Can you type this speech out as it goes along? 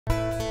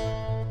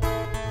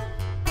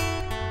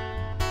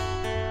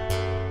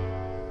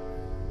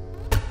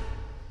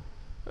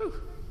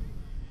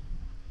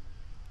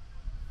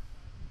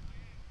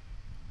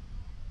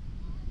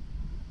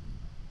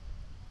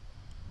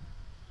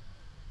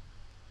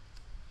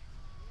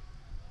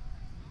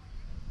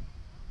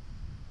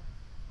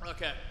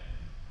Okay.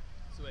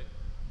 Sweet.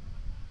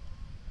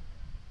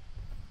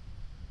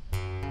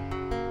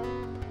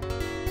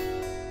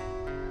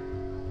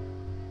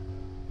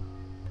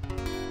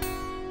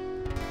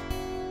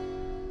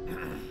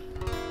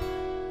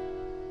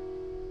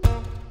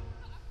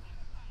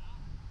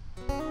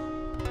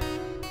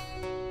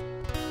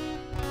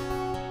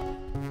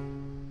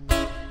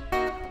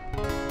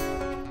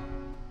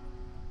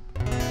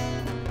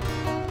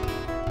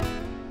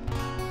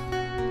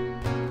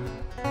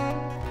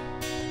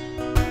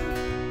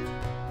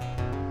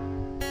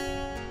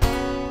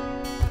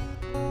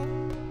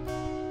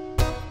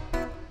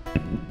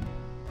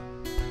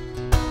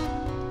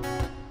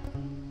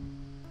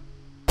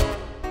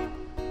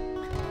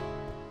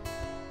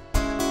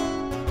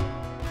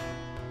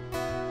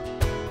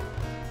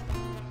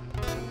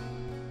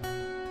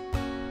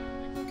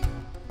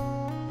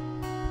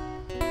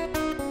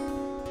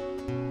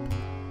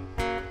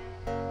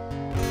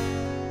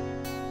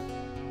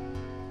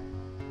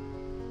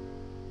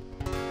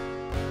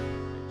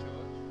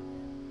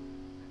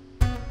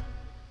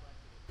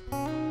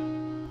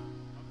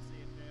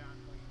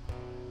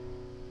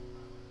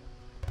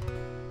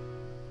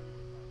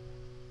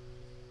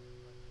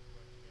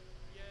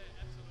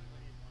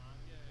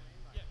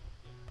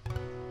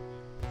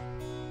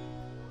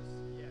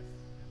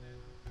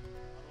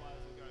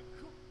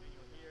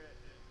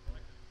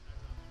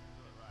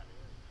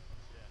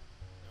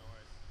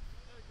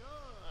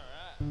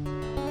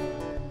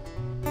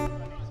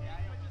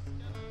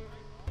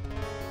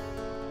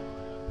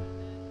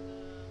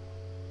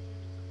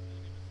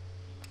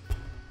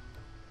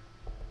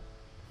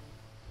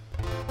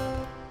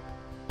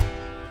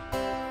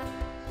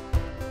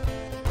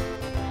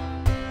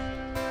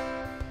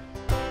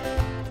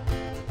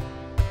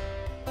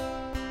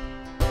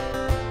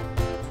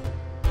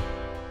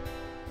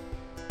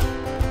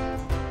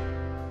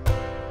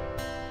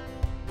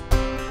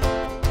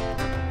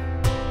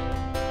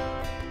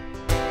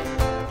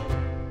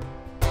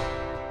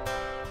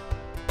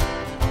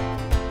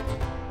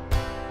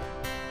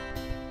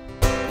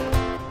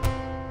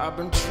 I've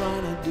been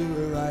trying to do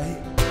it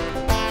right.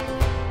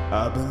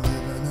 I've been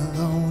living a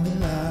lonely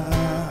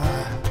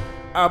life.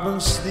 I've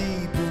been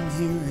sleeping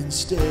here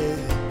instead.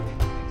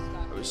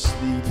 I was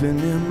sleeping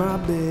in my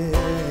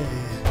bed,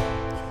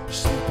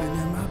 sleeping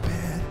in my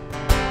bed.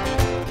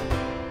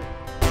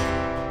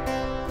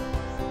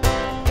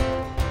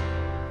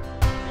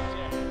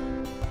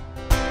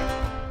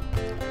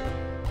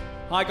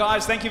 Hi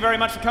guys, thank you very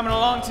much for coming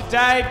along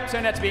today.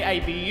 Turned out to be a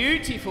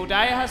beautiful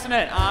day, hasn't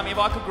it? If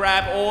I could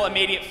grab all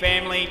immediate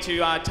family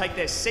to take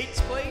their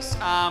seats, please.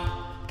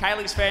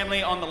 Kaylee's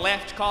family on the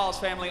left, Kyle's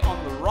family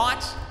on the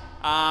right.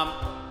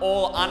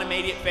 All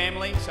unimmediate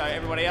family, so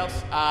everybody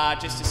else,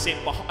 just to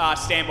stand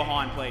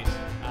behind, please.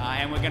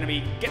 And we're going to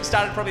be getting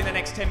started probably in the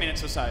next 10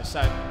 minutes or so.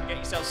 So get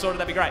yourselves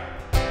sorted, that'd be great.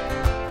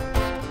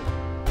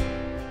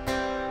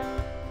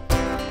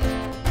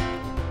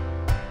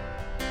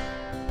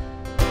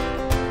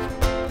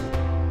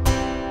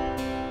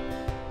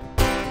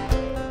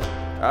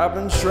 I've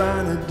been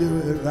trying to do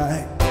it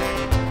right.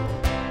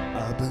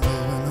 I've been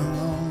living a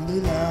lonely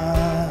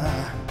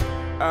life.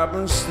 I've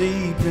been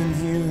sleeping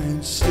here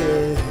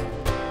instead.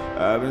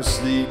 I've been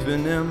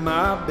sleeping in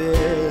my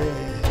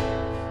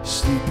bed,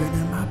 sleeping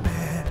in my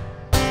bed.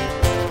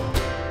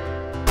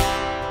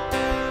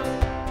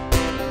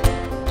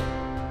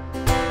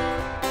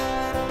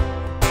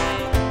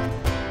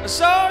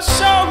 So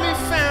show me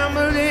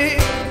family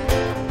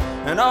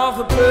and all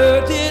the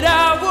blood that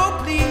I will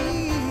bleed.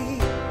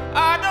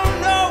 I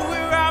don't know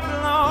where I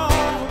belong,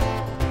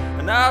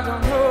 and I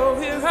don't know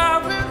where I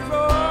went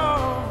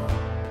wrong,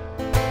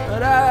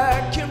 but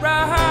I can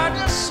write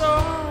a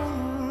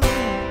song,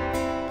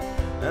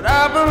 and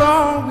I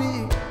belong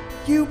with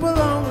you, you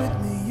belong with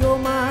me, you're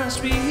my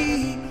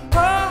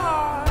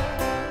sweetheart,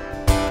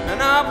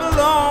 and I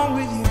belong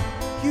with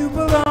you, you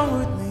belong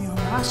with me, you're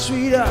my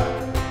sweetheart.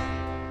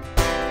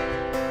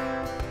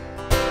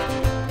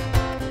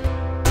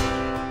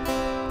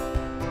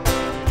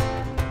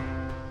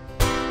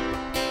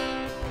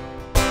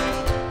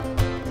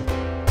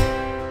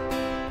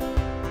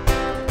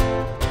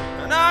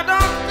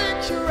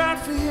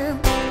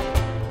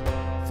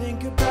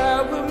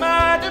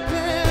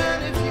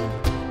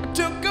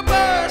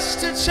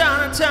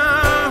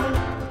 Chinatown,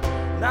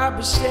 and I'll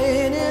be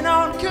standing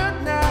on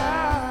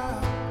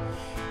Canal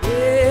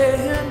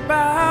in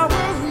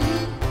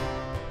Bowery.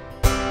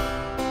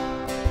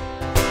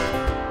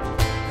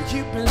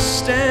 You've been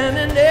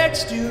standing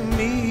next to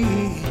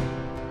me,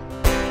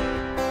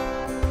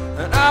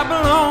 and I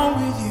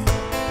belong with you,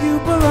 you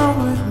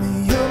belong with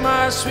me, you're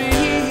my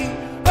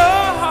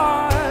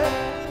sweetheart,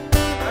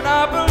 and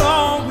I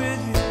belong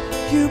with you,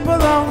 you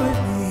belong with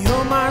me,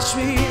 you're my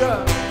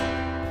sweetheart.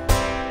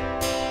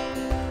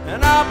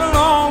 And I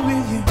belong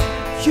with you,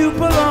 you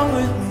belong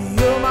with me,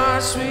 you're my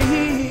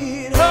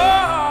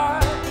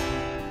sweetheart.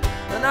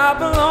 And I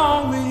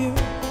belong with you,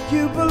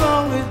 you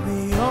belong with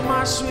me, you're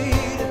my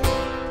sweetheart.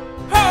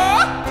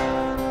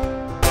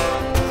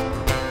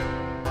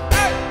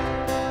 Hey.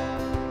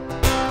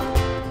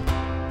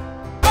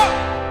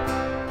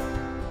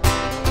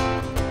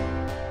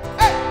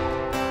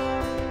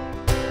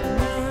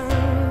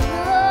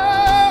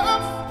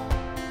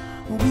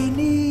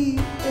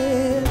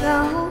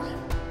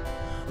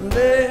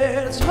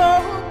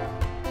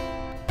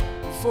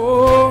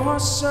 for a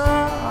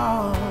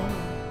song.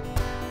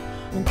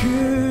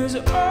 'Cause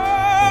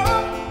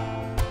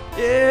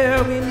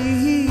yeah, we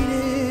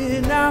need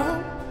it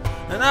now.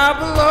 And I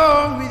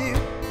belong with you,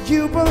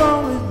 you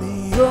belong with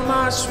me. You're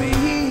my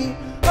sweet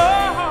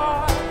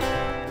heart.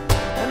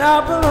 And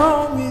I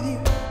belong with you,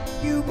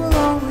 you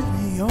belong with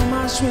me. You're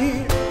my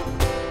sweet.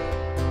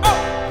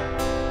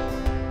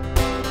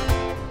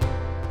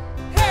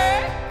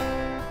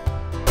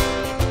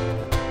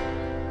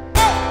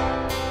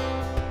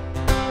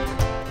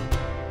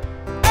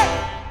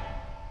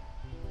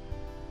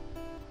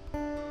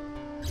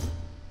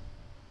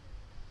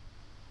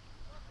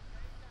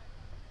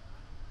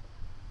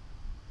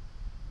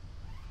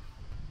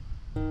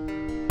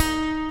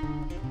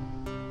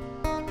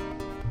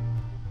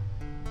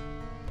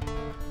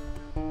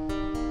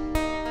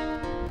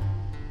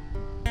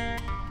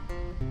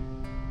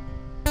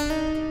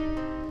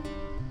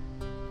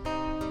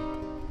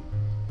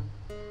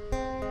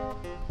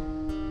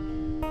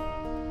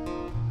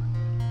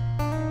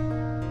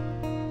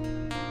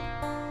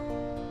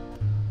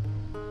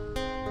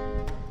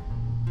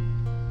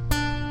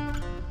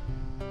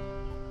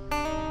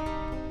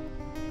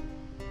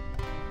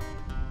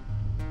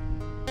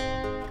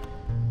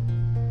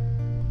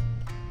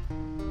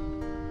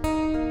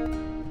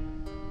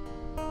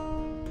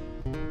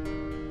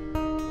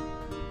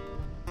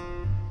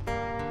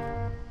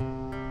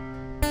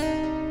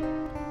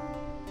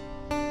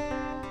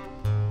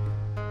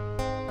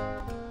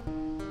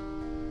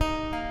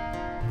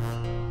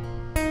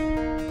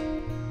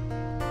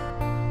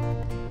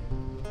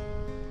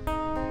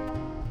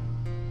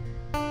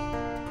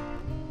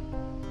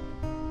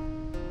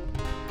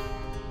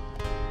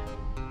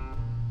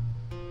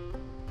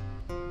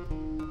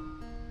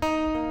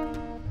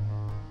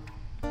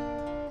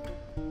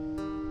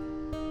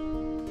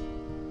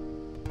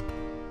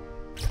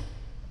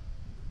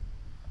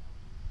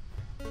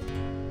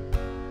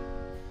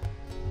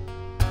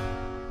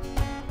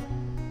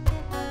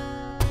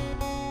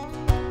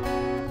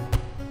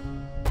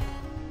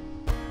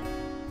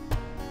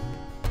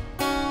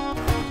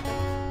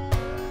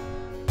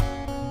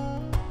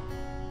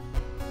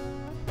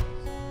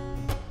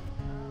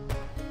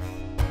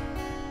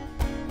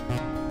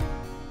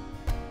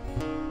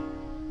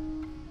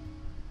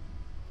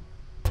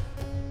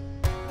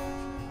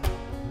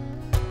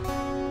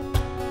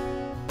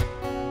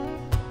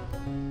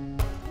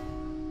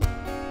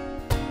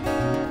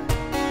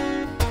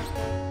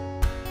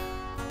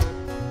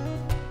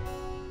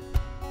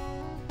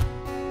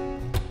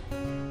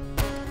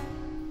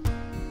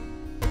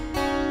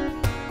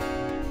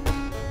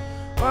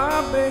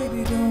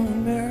 Baby,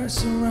 don't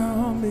mess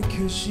around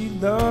because she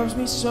loves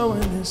me so,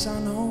 and this I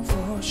know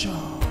for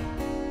sure.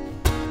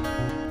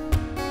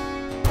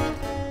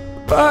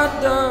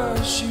 But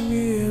does she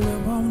really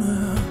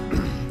wanna?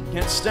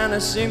 Can't stand to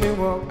see me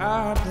walk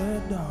out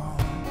the door.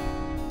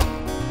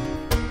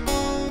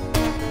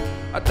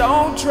 I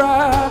don't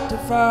try to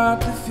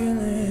fight the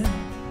feeling.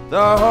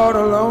 The heart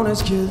alone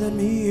is killing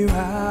me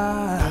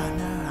right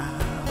now.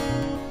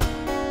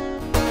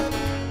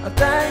 I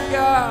thank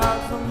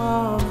God for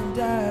Mom and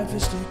Dad for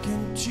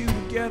sticking two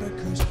together,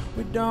 'cause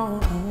we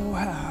don't know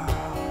how.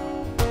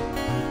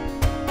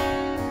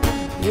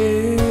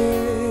 Yeah,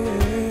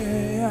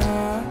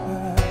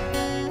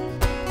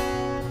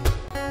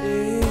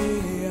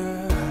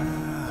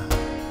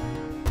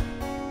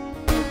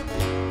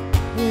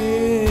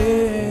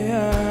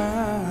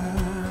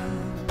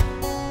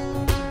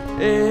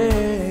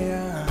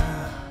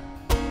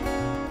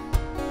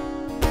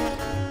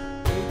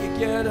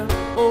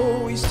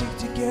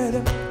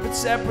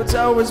 separate's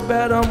always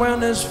better when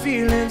there's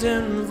feelings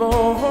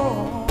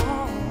involved.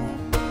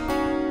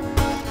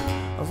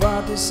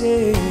 What they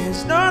say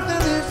is nothing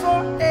is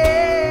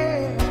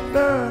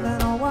forever,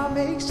 and all what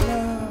makes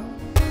love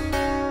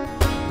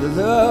the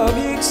love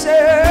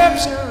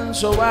exception.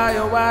 So why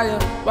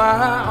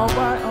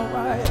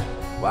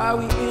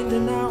we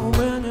ending now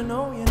when you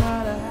know you're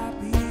not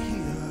happy here?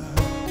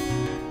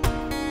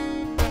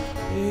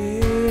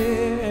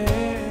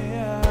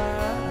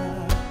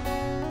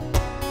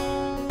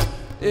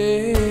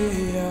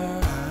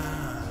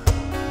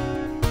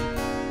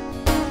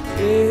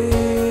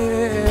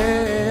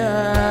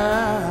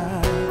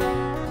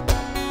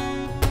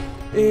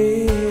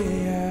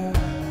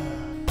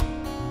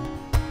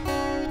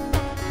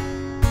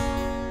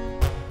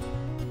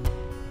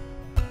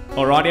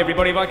 Alrighty,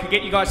 everybody, if I could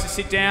get you guys to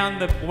sit down,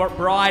 the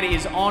bride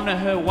is on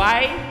her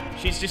way.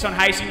 She's just on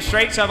Hastings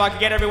Street, so if I could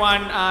get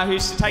everyone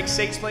who's to take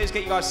seats, please,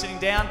 get you guys sitting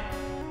down.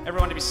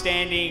 Everyone to be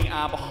standing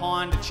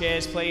behind the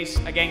chairs, please.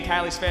 Again,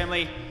 Kaylee's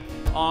family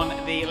on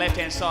the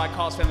left-hand side,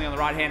 Kyle's family on the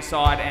right-hand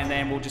side, and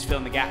then we'll just fill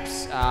in the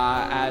gaps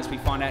as we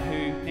find out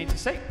who needs a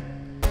seat.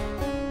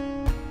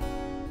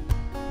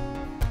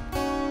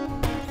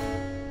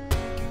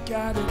 You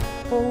got it,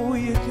 oh,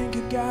 you think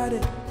you got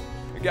it.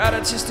 You got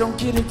it, just don't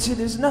get it till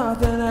there's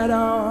nothing at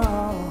all.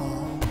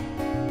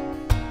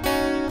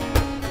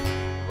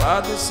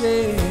 What they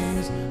say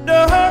is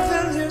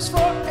nothing lives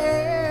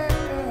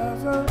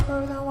forever,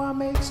 than what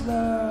makes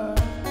love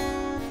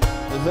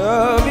the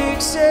love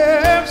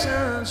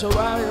exception. So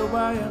why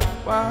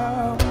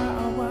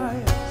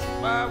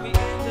we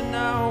ending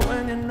now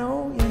when you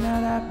know you're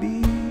not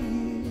happy?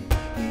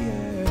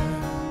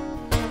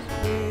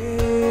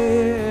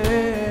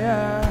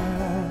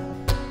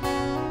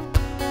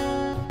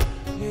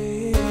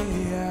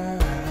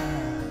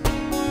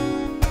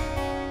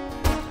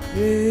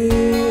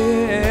 Yeah,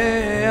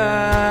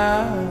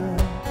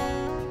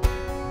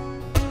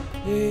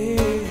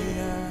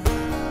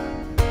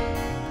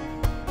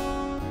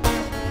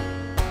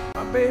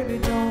 my baby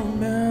don't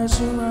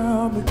mess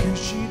around because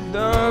she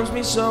loves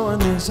me so,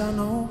 and this I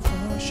know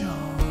for sure.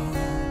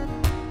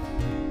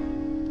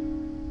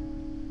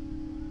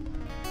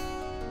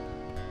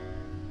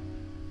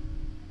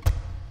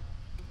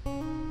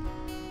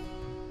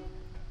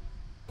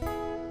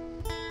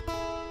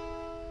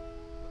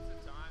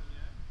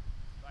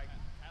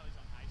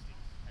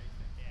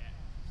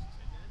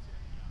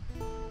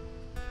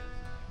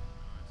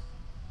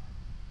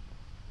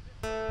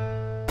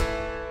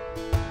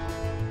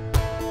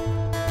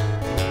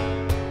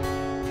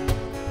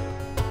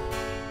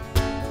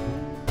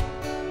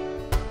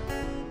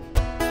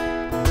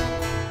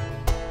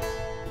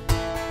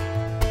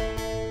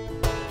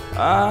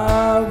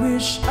 I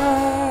wish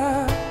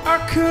I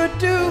could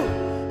do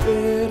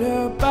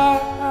better by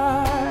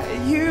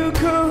you,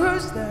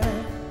 'cause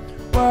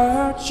that's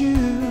what you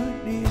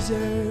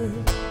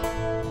deserve.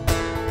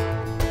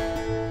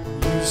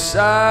 You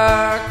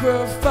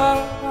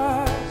sacrificed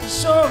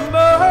so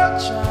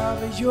much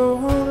of your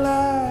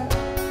life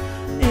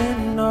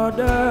in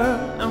order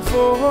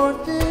for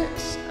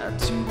this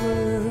to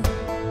work.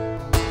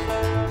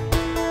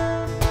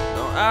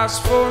 Don't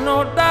ask for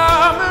no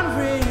diamond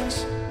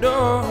rings,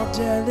 no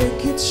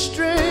delicate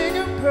string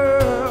of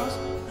pearls.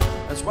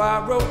 That's why I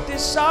wrote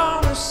this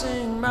song to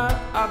sing my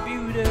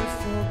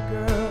beautiful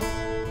girl.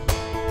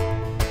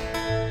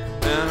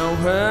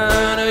 And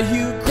when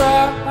you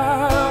cry,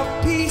 a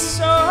piece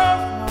of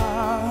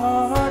my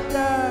heart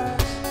dies.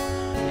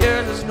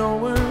 Yeah, there's no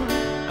one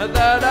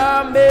that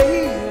I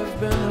may have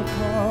been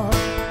apart.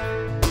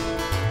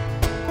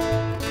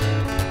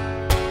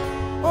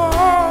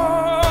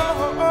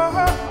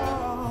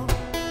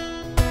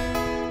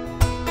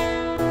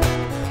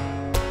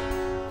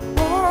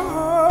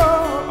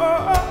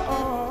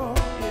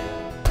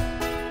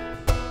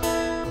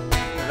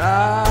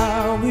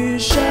 I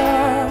wish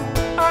I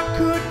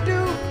could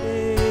do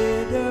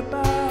better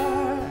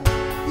by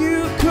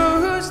you,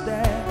 'cause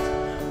that's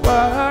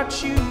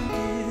what you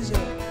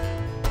deserve.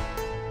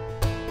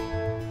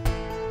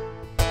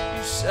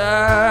 You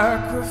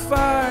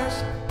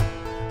sacrificed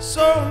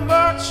so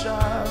much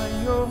of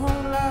your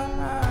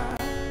life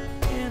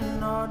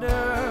in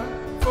order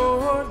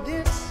for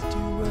this to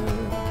work.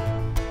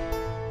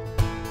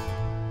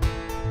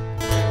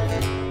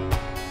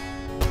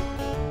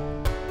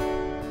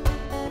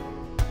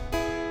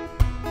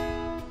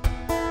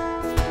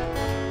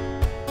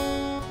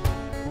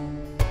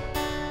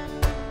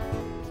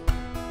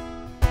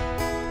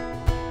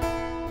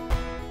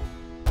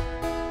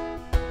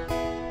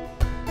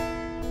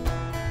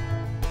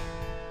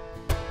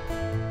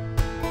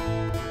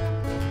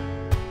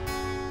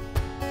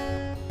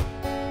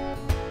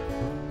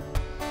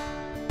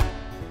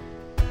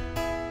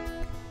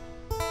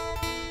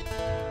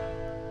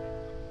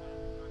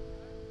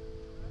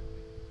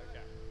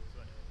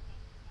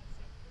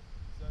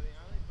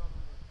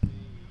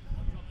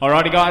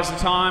 Alrighty guys, the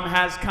time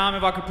has come.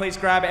 If I could please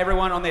grab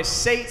everyone on their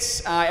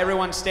seats,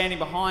 everyone standing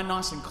behind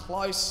nice and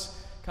close.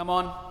 Come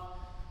on.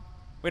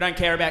 We don't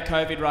care about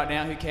COVID right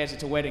now. Who cares?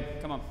 It's a wedding.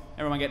 Come on,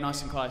 everyone get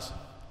nice and close.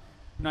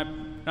 No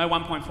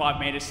 1.5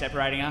 metres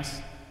separating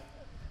us.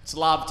 It's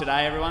love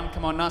today, everyone.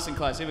 Come on, nice and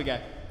close. Here we go.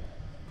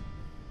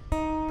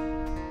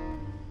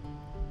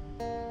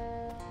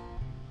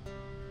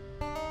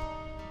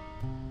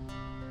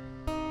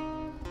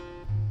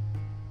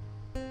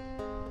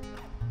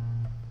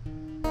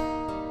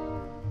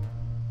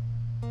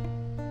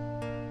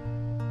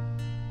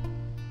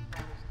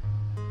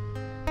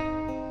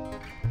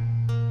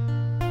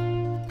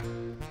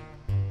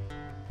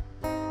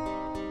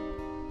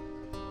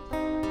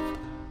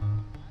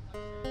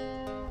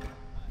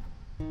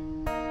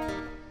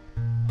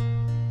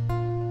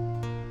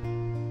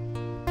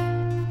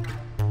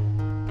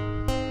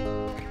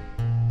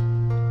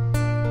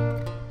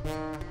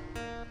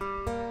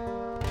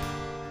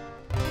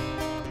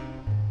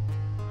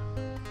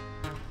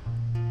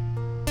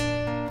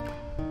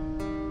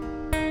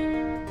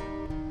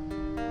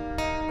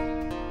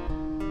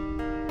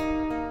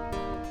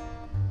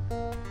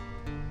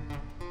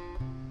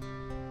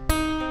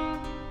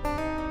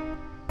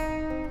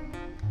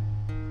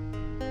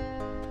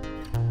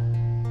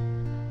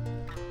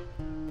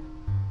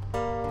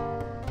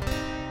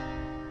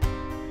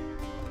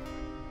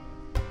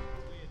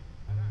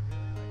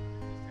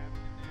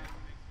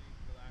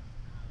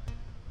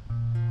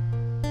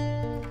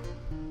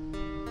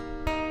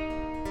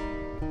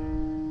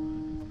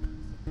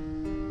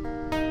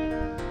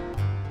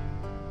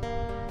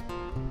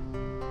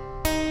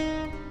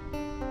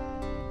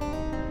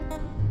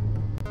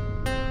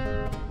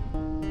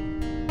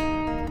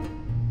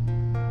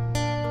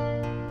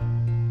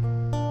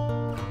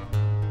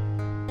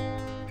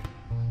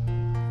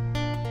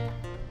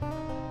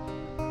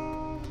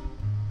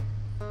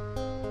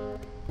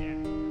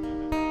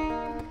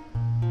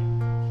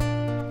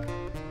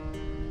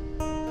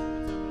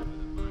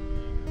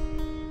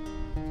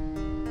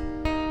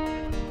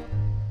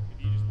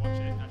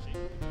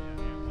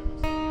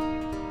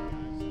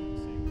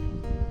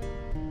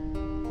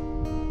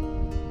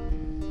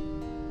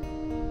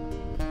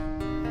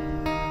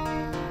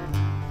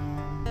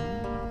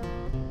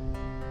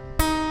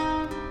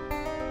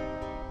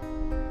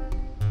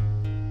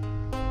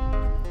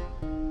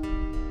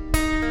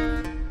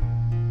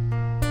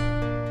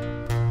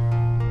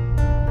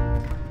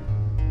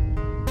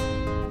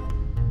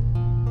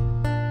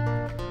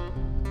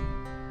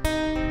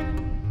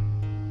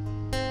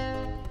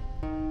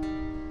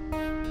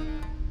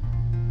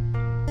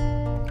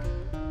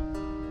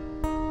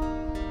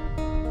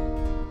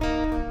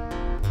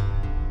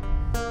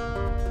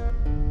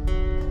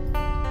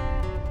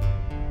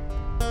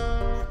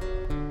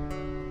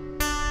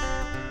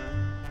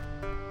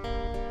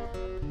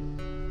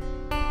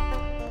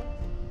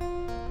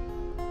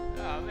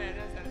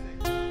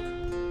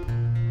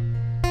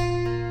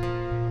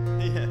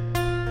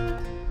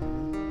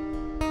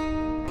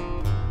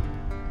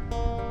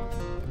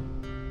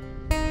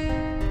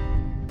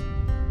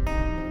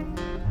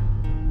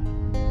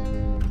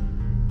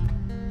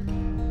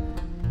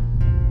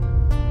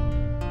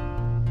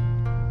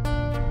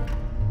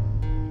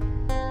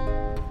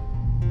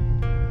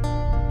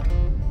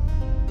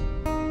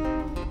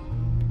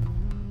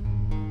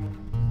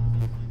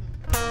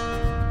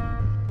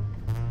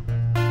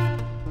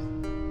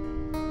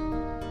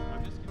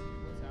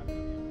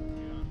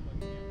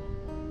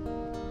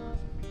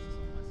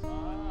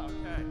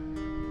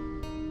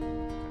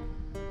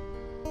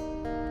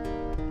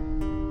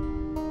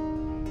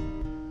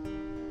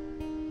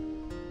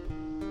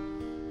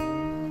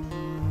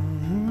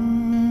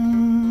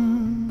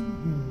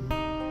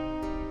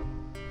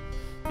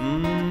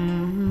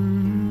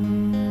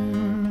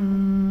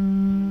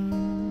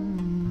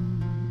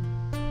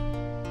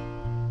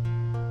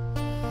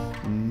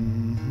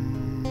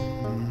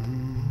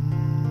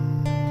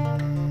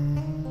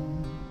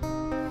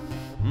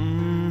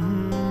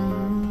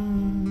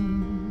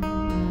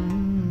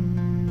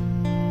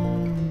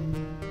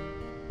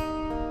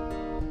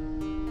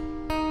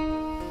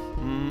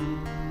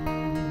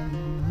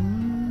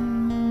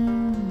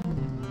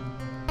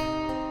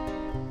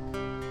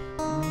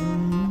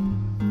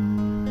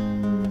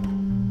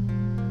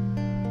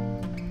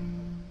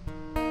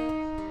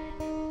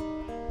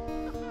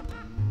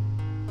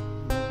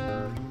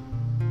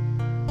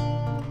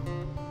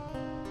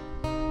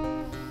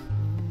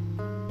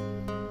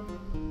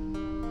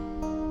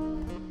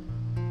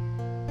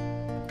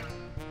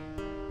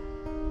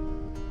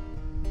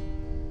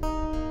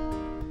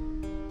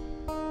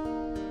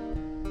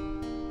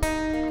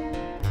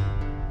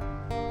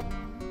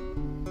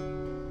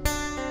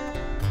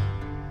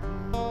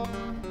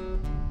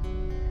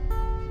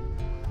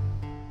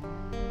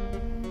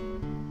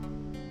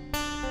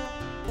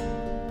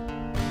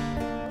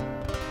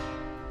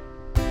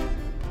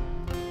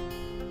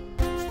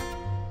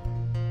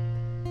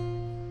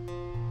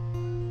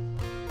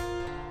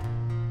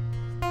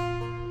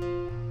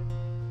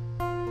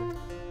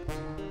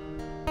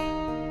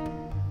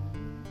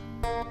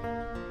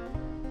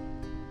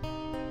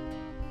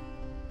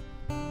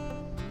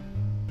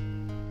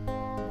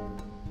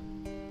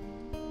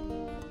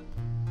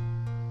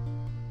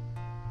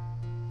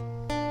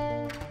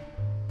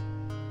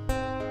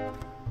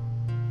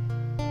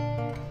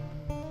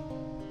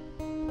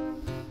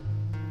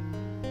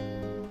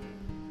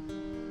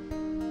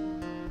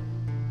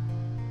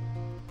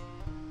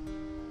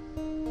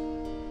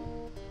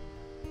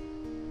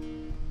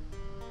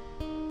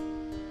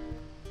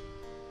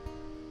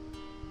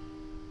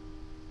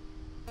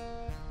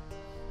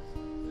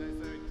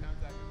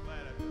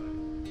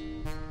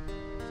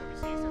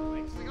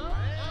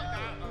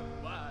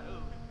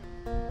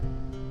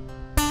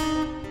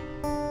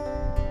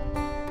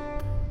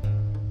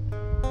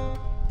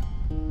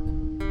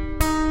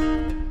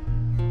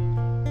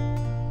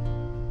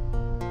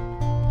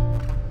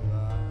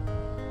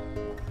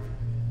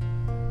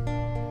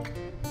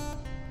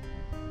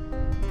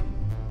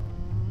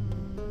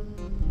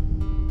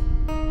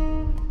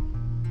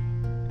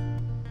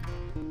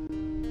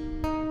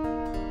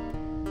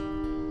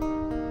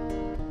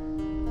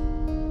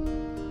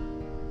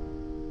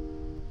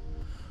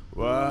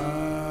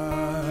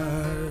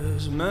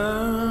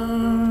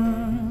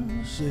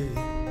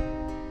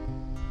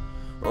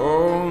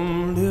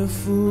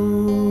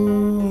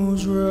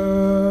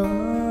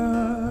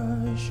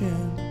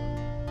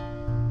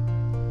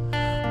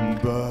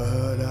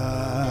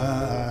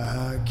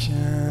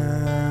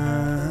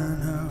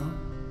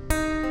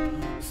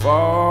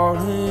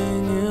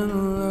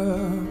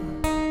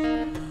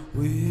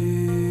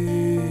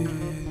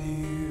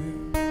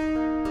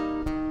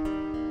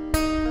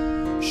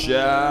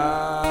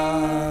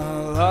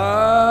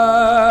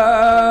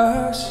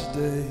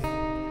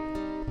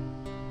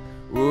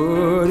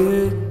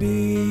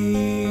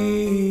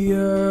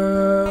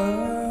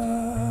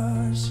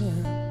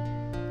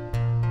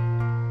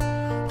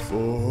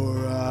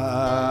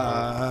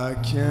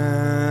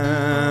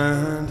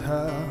 can't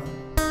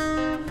help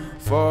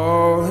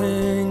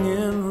falling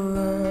in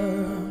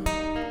love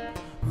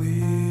with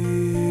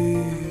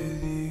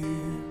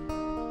you.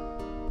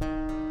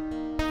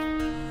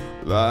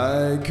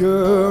 Like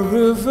a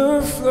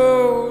river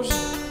flows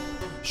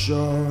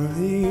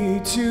surely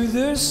to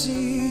the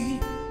sea,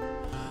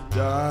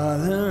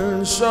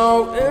 darling,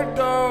 so it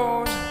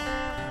goes.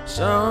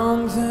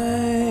 Some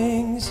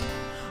things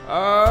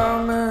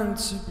are meant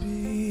to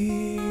be.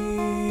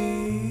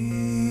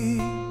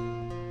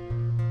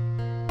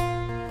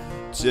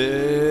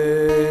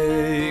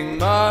 Take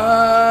my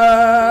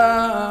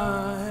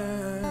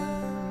hand,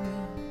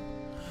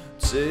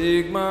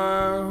 take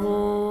my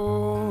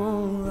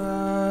whole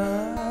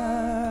life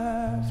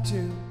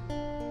too,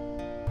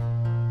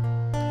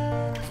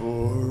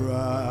 for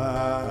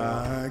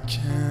I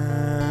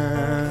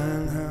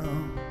can't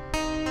help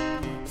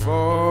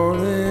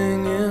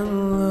falling in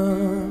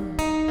love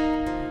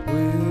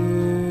with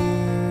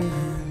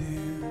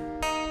you.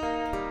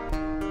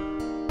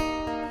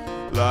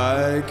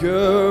 Like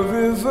a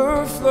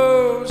river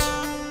flows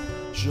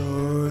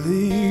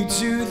surely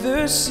to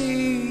the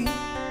sea,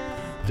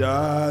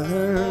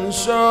 darling,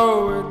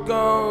 so it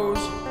goes.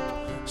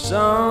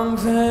 Some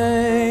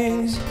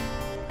things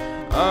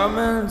are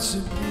meant to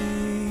be.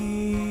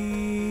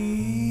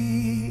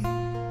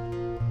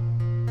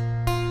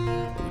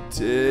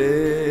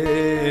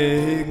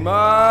 Take my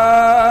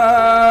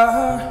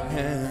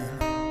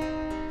hand,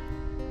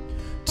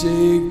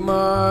 take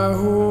my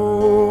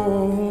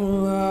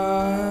whole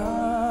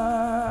life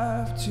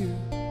too,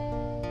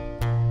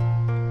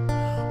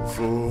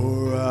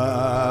 for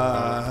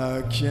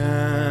I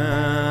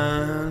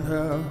can't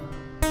help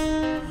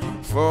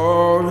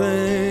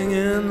falling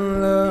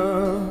in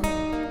love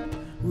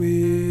with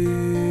you,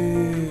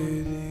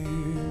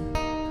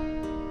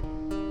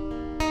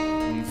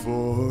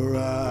 for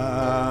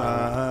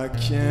I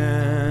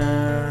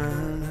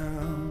can't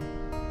help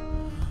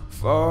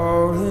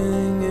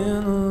falling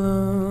in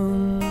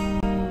love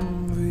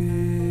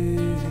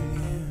with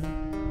you.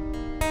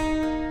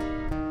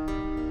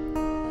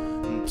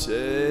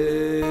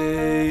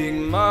 Take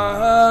my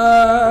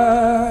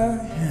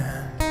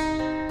hand,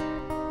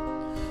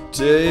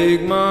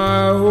 take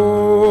my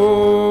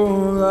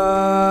whole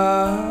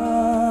life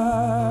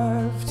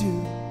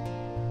too,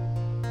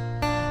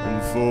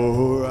 and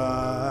for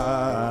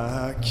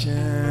I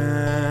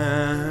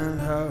can't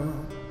help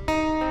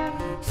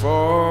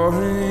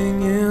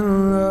falling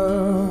in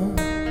love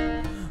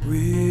with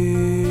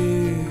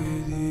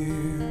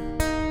you,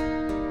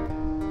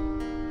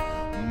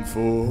 and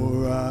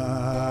for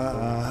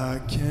I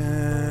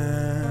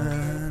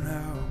can't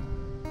help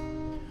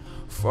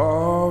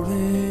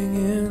falling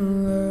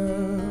in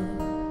love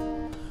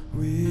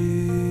with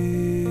you.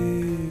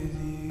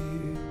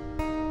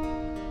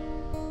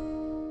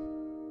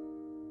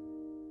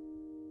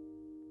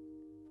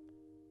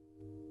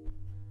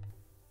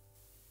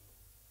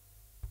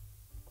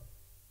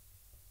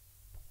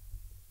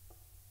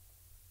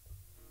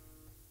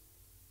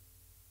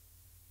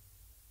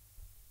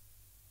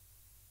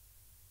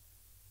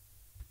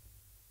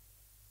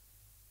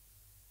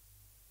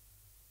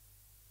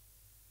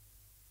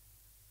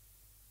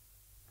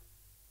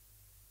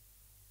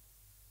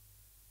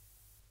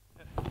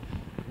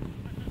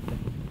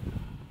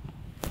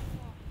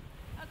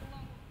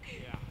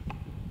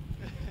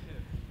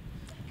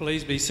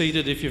 Please be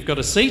seated if you've got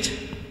a seat.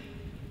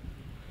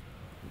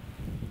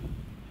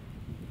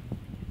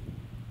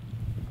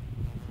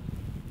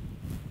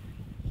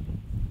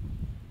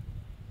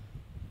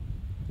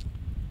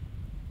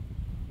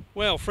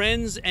 Well,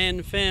 friends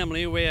and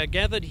family, we are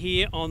gathered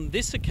here on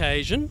this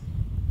occasion,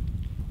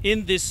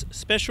 in this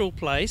special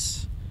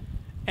place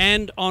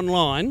and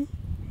online,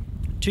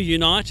 to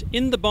unite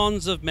in the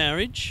bonds of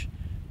marriage,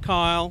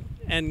 Kyle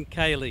and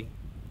Kaylee.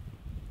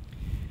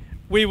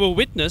 We will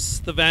witness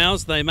the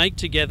vows they make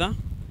together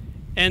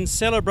and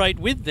celebrate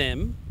with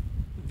them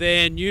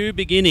their new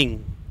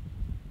beginning.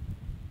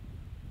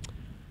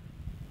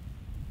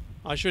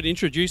 I should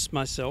introduce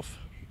myself.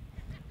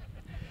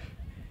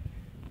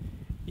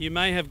 You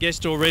may have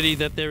guessed already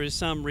that there is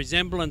some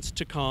resemblance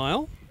to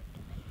Kyle.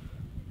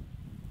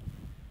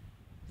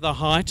 The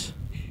height,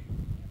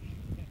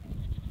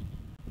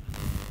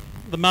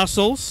 the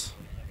muscles,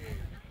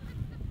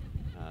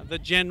 the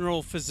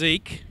general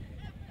physique,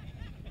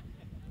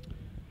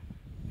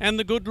 and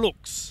the good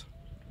looks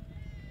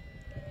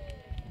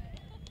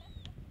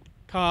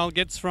Kyle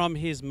gets from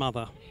his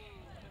mother.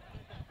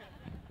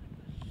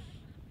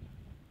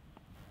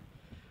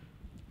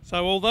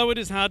 So although it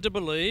is hard to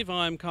believe,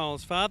 I am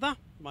Kyle's father.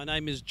 My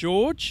name is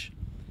George.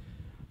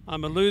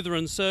 I'm a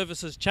Lutheran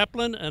Services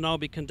chaplain and I'll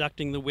be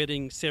conducting the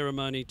wedding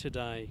ceremony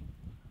today.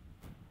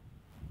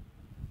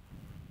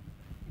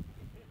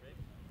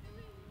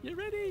 You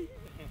ready?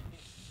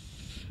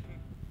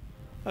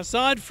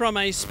 Aside from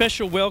a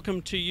special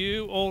welcome to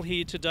you all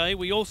here today,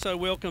 we also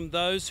welcome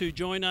those who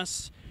join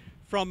us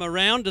from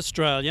around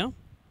Australia,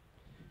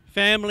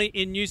 family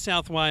in New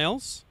South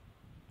Wales,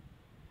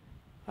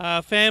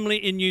 family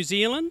in New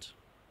Zealand,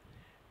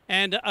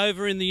 and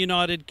over in the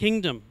United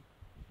Kingdom.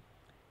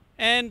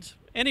 and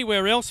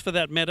anywhere else for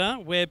that matter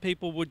where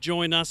people would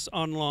join us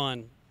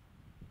online.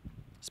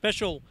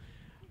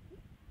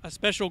 A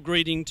special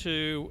greeting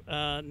to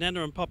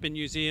Nana and Pop in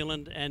New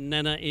Zealand and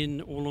Nana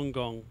in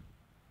Wollongong.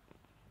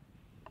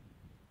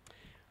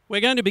 We're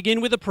going to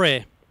begin with a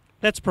prayer.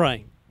 Let's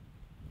pray.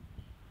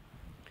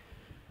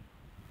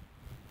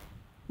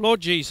 Lord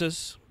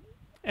Jesus,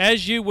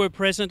 as you were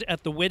present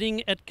at the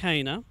wedding at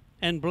Cana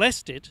and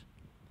blessed it,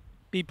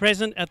 be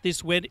present at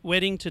this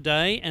wedding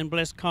today and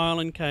bless Kyle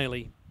and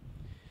Kaylee.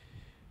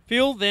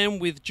 Fill them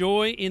with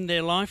joy in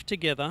their life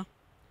together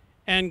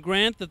and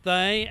grant that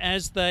they,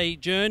 as they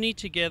journey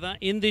together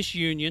in this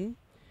union,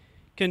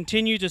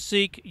 continue to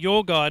seek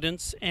your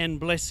guidance and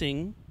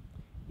blessing.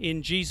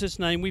 In Jesus'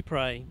 name we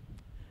pray.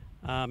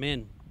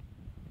 Amen.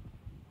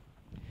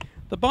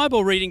 The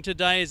Bible reading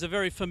today is a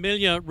very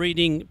familiar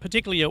reading,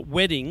 particularly at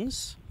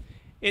weddings.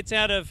 It's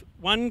out of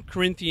 1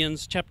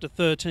 Corinthians chapter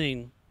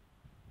 13.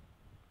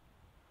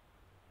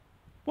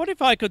 What if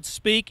I could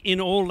speak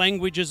in all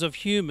languages of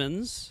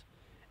humans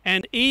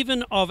and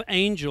even of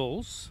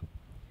angels?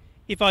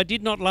 If I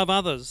did not love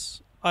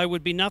others, I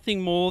would be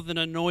nothing more than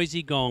a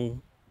noisy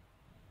gong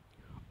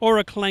or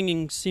a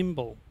clanging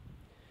cymbal.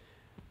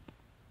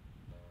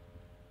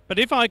 But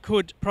if I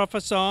could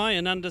prophesy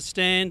and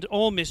understand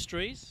all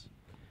mysteries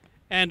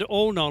and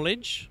all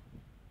knowledge,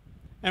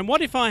 and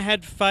what if I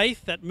had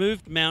faith that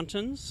moved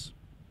mountains?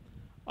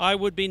 I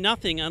would be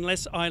nothing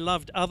unless I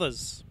loved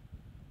others.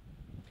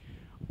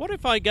 What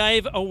if I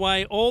gave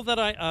away all that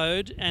I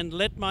owed and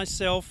let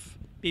myself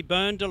be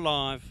burned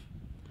alive?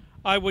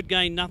 I would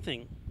gain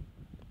nothing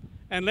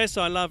unless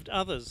I loved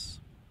others.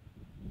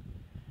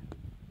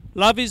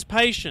 Love is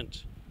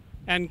patient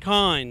and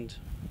kind,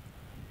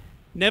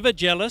 never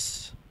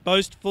jealous,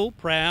 boastful,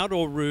 proud,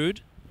 or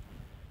rude.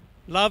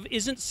 Love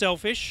isn't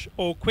selfish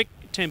or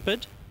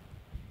quick-tempered.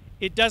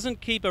 It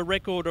doesn't keep a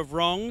record of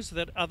wrongs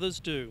that others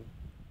do.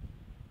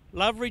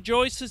 Love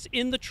rejoices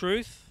in the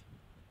truth,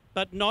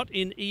 but not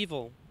in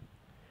evil.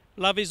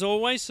 Love is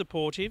always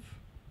supportive,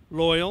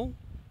 loyal,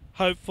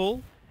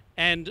 hopeful,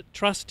 and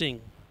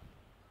trusting.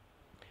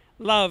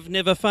 Love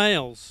never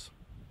fails.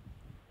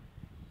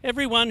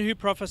 Everyone who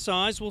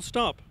prophesies will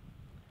stop,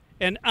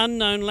 and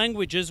unknown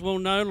languages will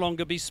no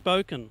longer be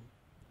spoken.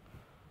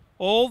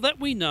 All that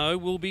we know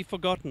will be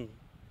forgotten.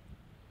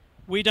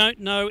 We don't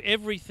know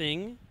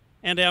everything,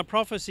 and our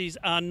prophecies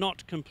are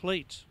not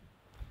complete.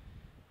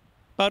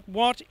 But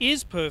what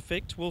is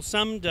perfect will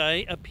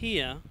someday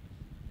appear,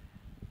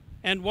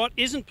 and what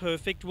isn't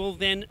perfect will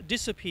then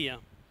disappear.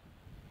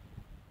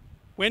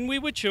 When we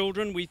were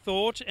children, we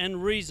thought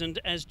and reasoned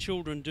as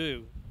children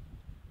do.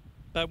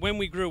 But when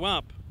we grew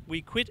up,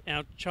 we quit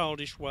our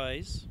childish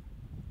ways.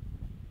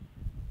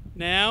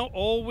 Now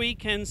all we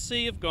can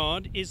see of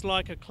God is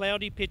like a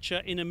cloudy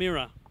picture in a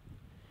mirror.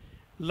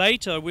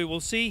 Later we will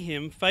see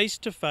him face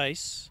to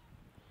face.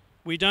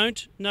 We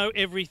don't know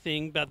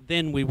everything, but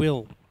then we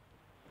will.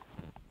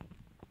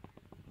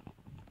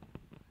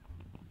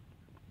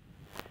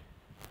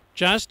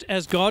 Just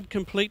as God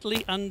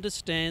completely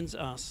understands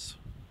us.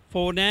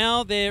 For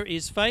now there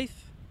is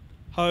faith,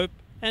 hope,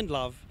 and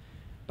love,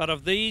 but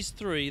of these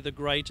three the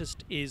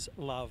greatest is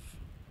love.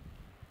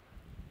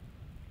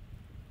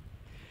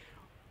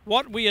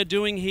 What we are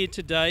doing here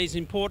today is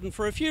important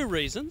for a few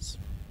reasons.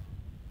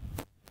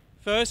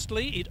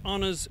 Firstly, it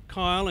honours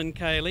Kyle and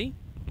Kaylee.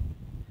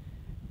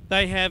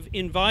 They have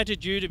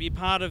invited you to be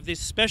part of this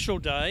special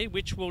day,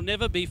 which will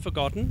never be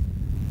forgotten.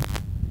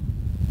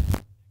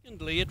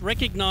 Secondly, it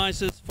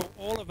recognises for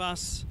all of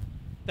us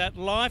that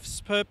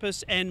life's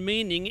purpose and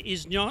meaning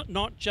is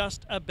not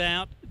just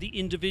about the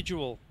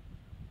individual.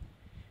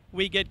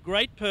 We get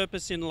great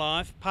purpose in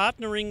life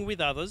partnering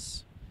with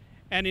others,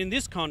 and in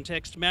this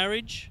context,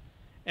 marriage,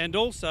 and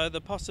also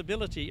the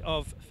possibility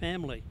of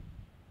family.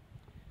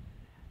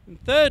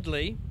 And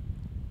thirdly,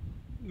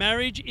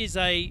 marriage is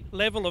a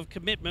level of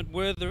commitment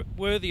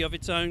worthy of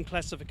its own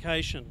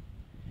classification.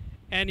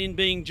 And in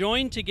being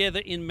joined together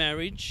in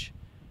marriage,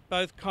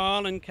 both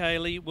Kyle and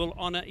Kaylee will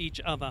honour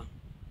each other.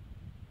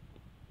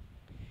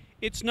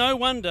 It's no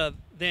wonder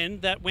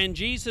then that when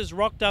Jesus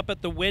rocked up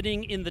at the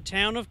wedding in the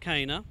town of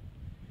Cana,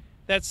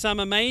 that some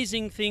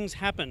amazing things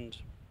happened.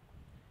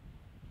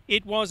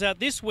 It was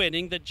at this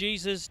wedding that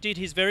Jesus did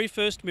his very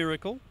first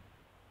miracle.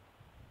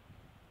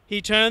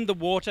 He turned the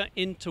water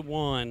into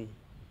wine.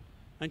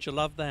 Don't you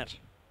love that?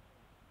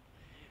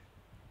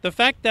 The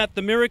fact that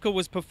the miracle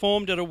was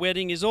performed at a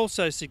wedding is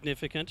also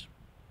significant.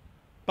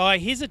 By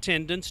his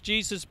attendance,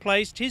 Jesus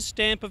placed his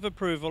stamp of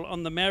approval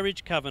on the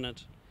marriage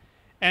covenant,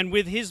 and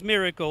with his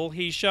miracle,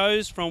 he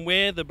shows from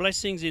where the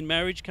blessings in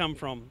marriage come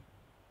from.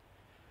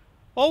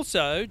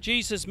 Also,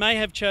 Jesus may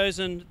have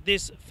chosen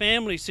this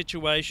family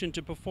situation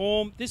to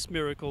perform this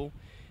miracle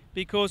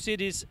because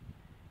it is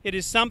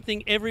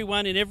something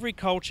everyone in every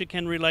culture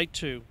can relate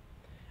to.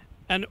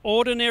 An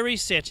ordinary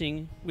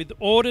setting with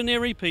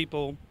ordinary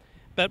people,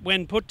 but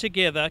when put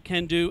together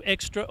can do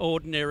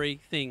extraordinary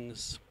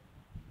things.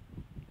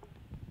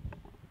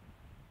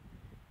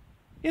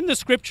 In the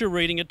scripture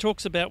reading, it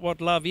talks about what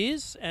love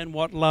is and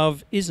what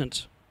love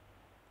isn't.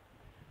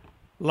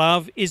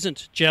 Love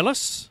isn't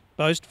jealous,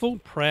 boastful,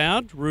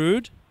 proud,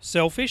 rude,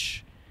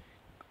 selfish,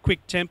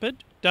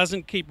 quick-tempered,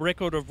 doesn't keep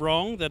record of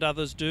wrong that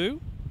others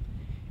do.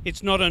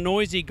 It's not a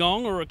noisy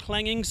gong or a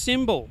clanging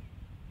cymbal.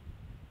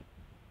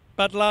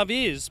 But love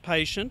is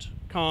patient,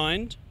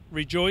 kind,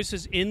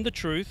 rejoices in the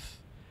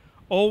truth,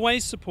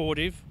 always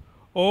supportive,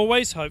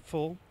 always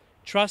hopeful,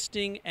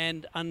 trusting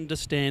and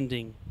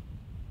understanding.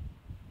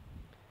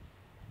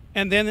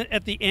 And then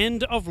at the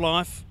end of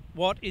life,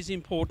 what is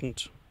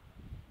important?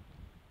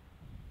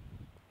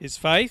 Is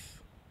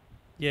faith?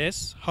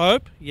 Yes.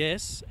 Hope?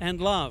 Yes.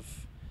 And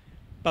love.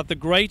 But the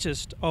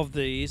greatest of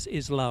these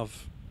is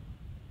love.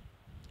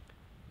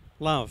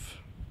 Love.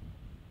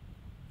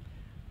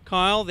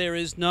 Kyle, there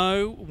is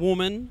no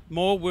woman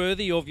more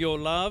worthy of your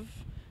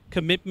love,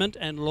 commitment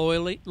and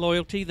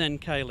loyalty than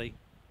Kaylee.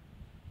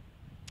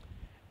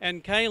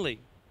 And Kaylee,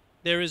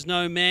 there is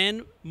no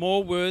man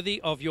more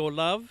worthy of your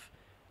love,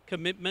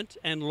 commitment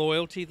and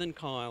loyalty than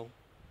Kyle.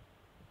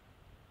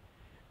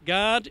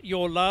 Guard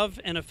your love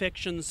and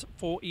affections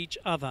for each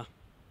other.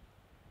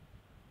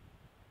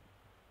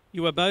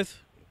 You are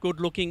both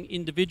good-looking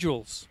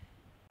individuals.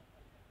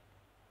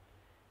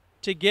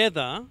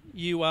 Together,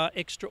 you are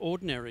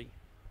extraordinary.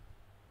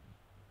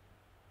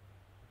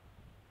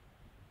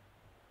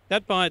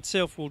 That by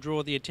itself will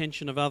draw the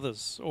attention of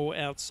others or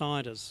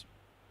outsiders.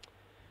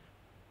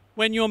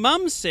 When your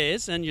mum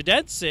says and your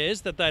dad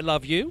says that they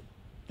love you,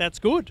 that's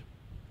good,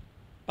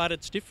 but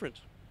it's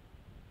different.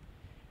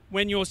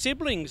 When your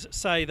siblings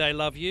say they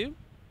love you,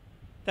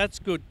 that's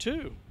good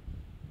too,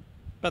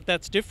 but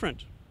that's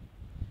different.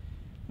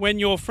 When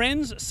your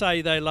friends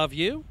say they love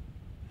you,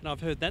 and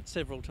I've heard that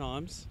several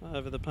times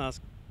over the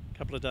past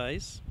couple of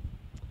days,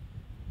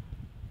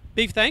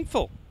 be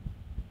thankful,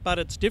 but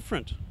it's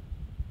different.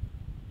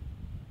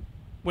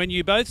 When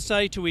you both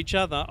say to each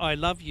other, I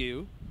love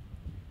you,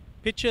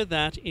 picture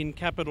that in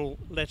capital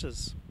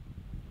letters,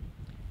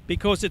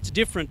 because it's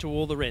different to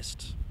all the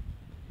rest.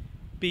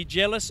 Be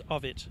jealous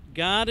of it,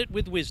 guard it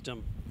with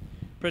wisdom,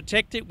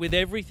 protect it with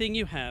everything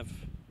you have.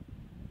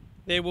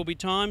 There will be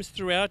times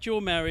throughout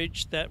your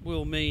marriage that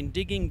will mean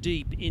digging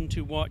deep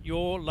into what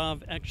your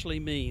love actually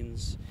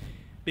means,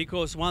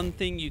 because one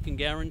thing you can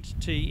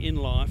guarantee in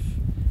life,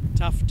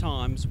 tough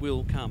times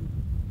will come.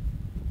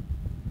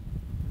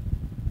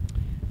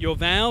 Your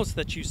vows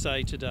that you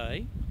say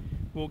today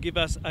will give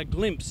us a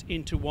glimpse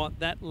into what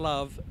that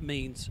love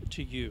means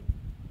to you.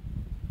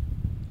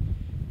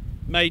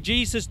 May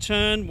Jesus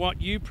turn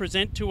what you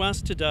present to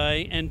us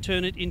today and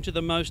turn it into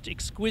the most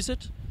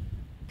exquisite,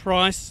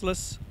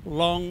 priceless,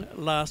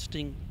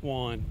 long-lasting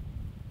wine.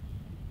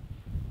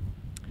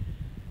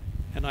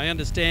 And I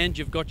understand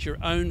you've got your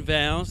own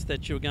vows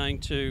that you're going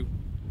to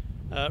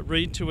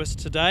read to us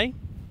today.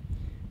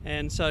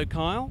 And so,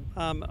 Kyle,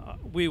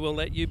 we will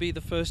let you be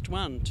the first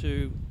one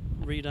to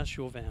read us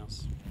your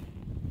vows.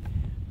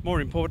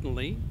 More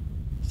importantly,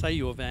 say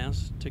your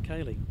vows to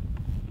Kaylee.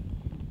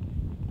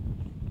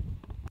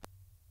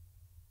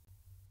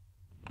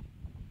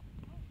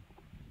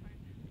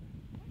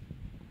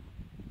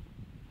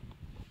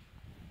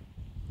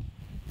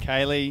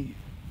 Kaylee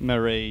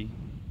Marie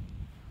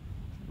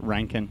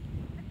Rankin.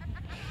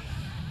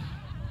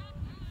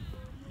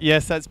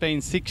 Yes, that's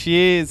been 6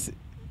 years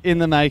in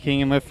the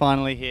making and we're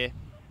finally here.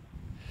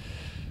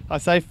 I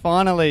say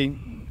finally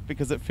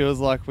because it feels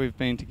like we've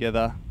been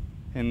together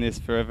in this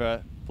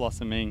forever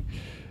blossoming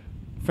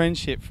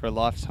friendship for a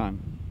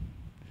lifetime.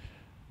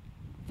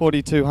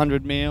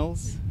 4,200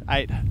 meals,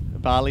 8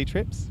 Bali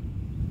trips,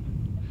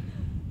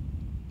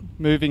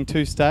 moving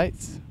 2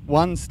 states,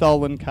 1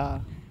 stolen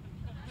car,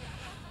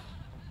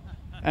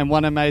 and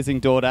 1 amazing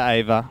daughter,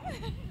 Ava.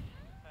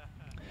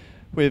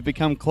 We've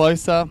become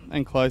closer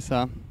and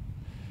closer,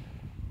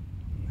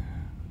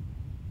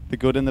 the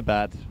good and the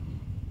bad,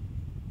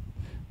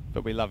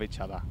 but we love each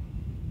other.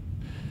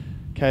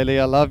 Kaylee,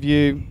 I love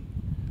you.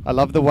 I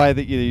love the way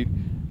that you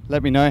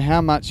let me know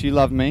how much you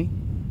love me.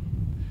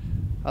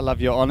 I love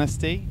your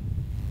honesty,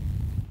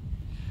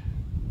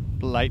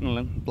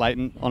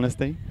 blatant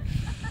honesty,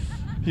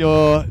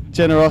 your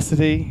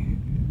generosity,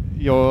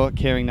 your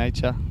caring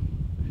nature.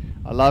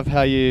 I love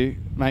how you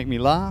make me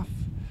laugh.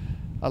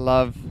 I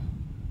love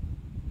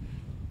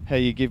how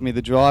you give me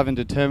the drive and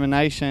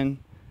determination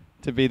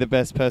to be the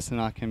best person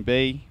I can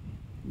be.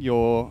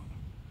 You're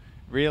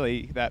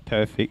really that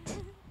perfect.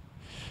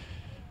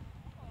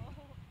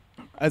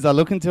 As I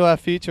look into our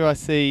future, I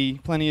see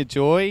plenty of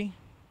joy.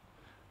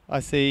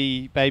 I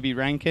see baby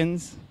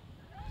Rankins.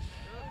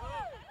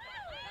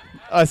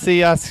 I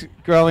see us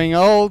growing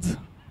old,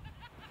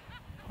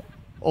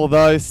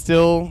 although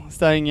still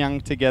staying young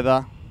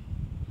together.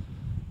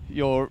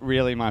 You're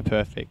really my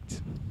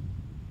perfect.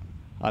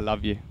 I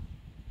love you.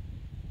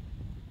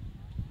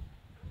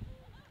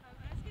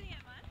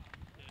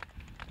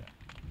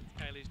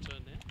 Kaylee's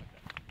turn now.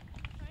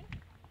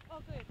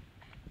 Oh, good.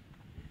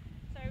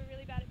 So we're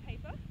really bad at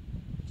paper.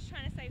 Just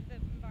trying to save the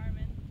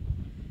environment.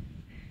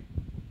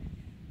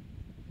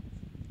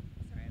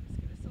 Sorry, I'm just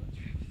gonna sort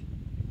through.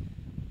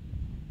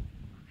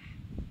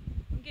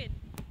 Okay.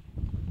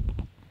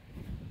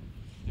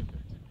 I'm good.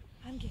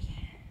 I'm good.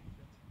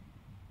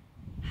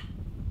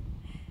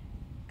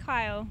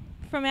 Kyle,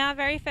 from our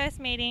very first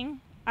meeting,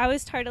 I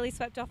was totally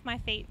swept off my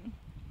feet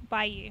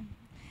by you.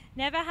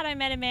 Never had I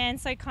met a man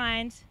so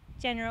kind,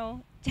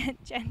 gentle,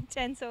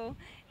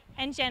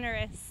 and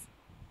generous.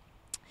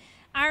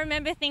 I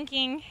remember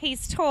thinking,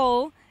 he's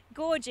tall,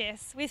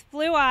 gorgeous, with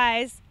blue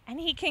eyes, and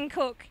he can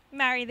cook.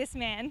 Marry this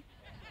man.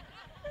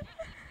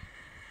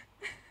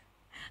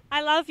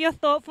 I love your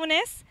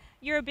thoughtfulness,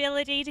 your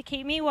ability to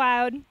keep me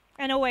wild,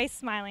 and always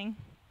smiling.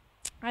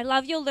 I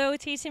love your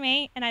loyalty to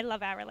me, and I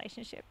love our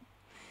relationship.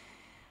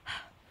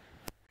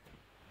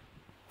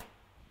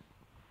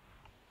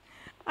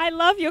 I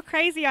love your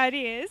crazy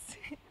ideas,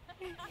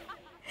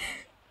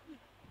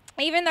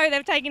 even though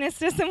they've taken us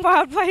to some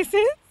wild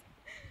places.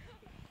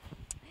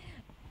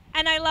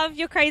 And I love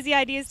your crazy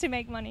ideas to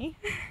make money.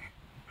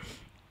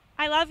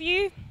 I love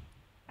you.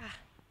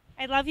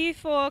 I love you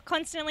for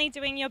constantly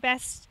doing your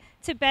best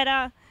to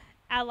better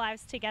our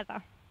lives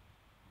together.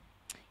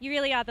 You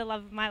really are the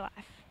love of my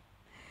life.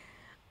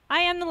 I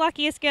am the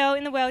luckiest girl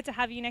in the world to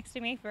have you next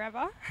to me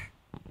forever.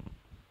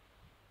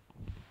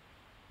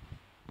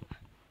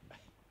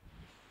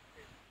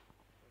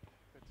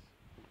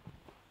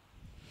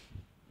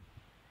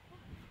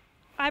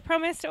 I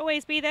promise to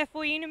always be there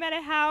for you no matter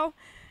how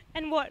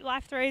and what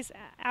life throws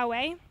our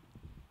way,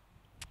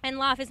 and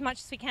laugh as much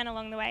as we can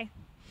along the way.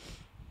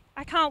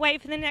 I can't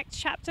wait for the next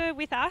chapter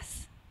with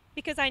us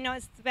because I know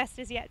it's the best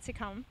is yet to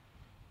come.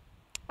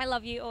 I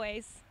love you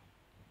always.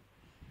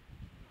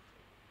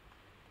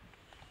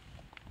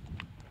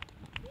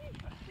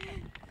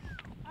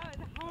 Oh,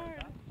 it's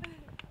hard.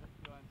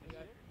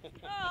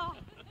 Oh.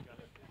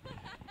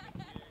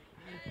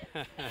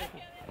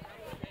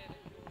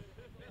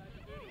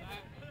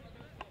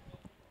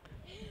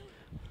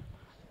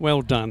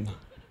 Well done.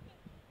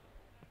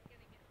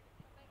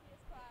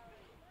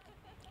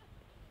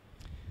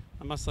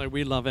 I must say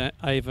we love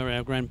Ava,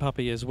 our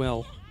grandpuppy, as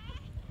well.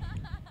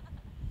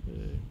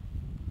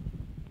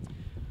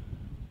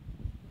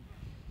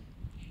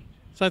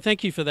 So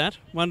thank you for that.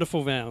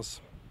 Wonderful vows.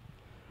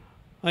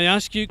 I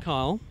ask you,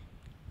 Kyle,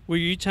 will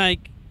you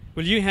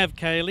have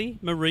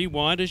Kaylee Marie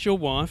White as your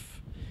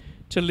wife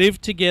to live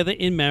together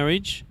in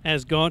marriage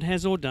as God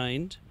has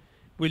ordained?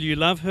 Will you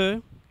love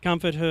her,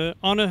 comfort her,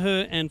 honour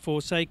her, and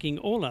forsaking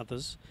all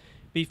others,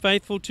 be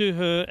faithful to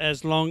her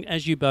as long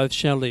as you both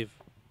shall live?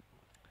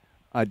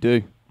 I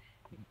do.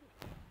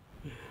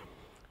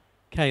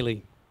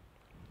 Kaylee,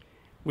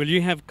 will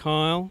you have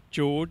Kyle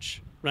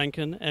George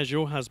Rankin as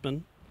your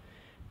husband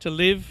to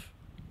live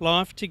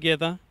life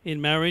together in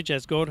marriage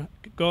as God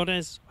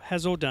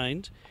has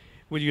ordained?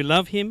 Will you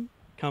love him,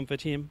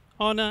 comfort him,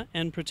 honour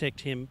and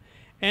protect him,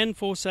 and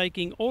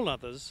forsaking all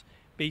others,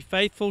 be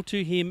faithful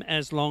to him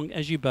as long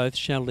as you both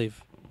shall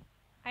live?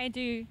 I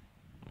do.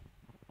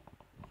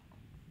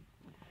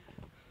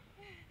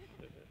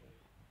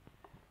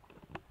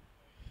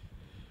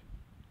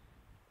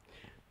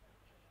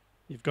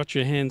 You've got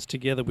your hands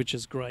together, which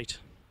is great.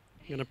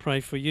 I'm going to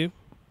pray for you.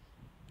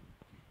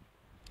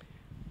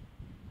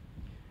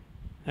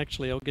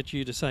 Actually, I'll get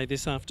you to say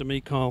this after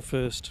me, Kyle,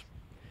 first.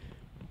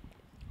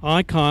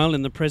 I, Kyle,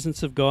 in the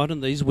presence of God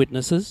and these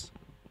witnesses.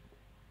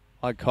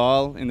 I,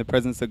 Kyle, in the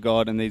presence of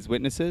God and these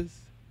witnesses.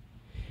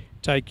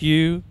 Take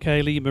you,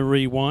 Kaylee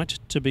Marie White,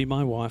 to be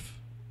my wife.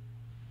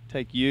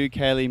 Take you,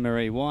 Kaylee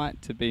Marie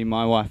White, to be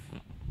my wife.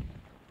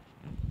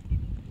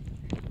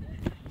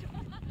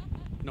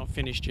 Not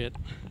finished yet.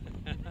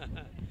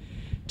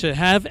 To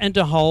have and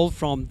to hold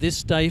from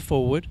this day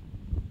forward.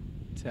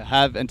 To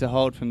have and to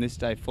hold from this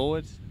day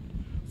forward.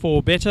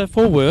 For better,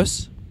 for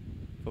worse.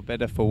 For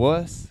better, for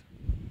worse.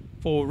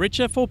 For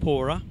richer, for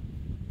poorer.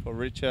 For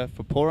richer,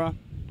 for poorer.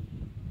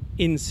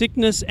 In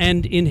sickness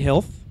and in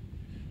health.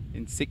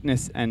 In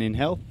sickness and in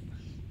health.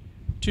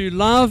 To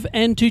love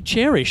and to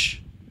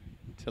cherish.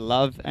 To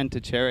love and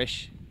to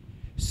cherish.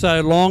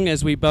 So long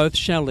as we both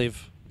shall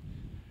live.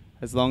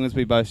 As long as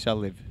we both shall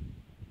live.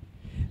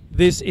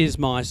 This is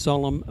my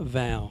solemn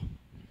vow.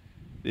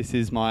 This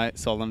is my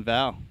solemn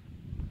vow.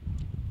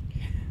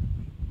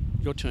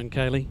 Your turn,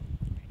 Kaylee.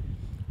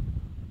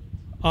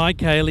 I,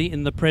 Kaylee,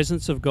 in the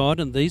presence of God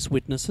and these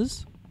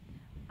witnesses.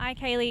 I,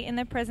 Kaylee, in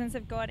the presence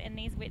of God and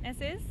these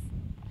witnesses.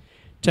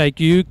 Take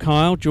you,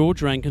 Kyle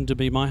George Rankin, to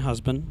be my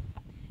husband.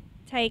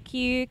 Take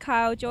you,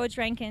 Kyle George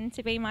Rankin,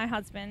 to be my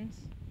husband.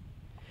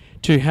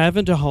 To have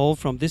and to hold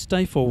from this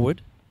day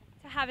forward.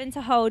 To have and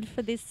to hold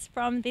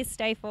from this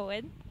day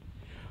forward.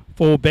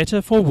 For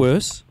better, for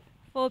worse.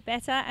 For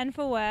better and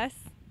for worse.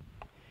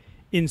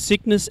 In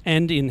sickness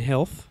and in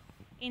health.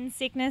 In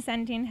sickness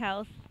and in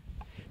health.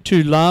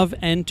 To love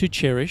and to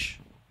cherish.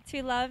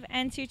 To love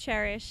and to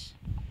cherish.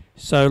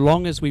 So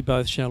long as we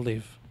both shall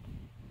live.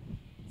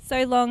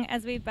 So long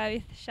as we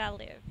both shall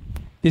live.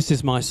 This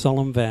is my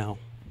solemn vow.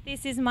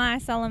 This is my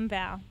solemn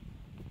vow.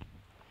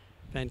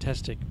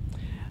 Fantastic.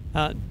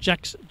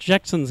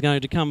 Jackson's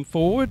going to come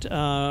forward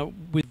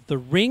with the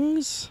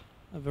rings,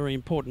 a very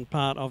important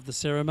part of the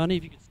ceremony.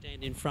 If you could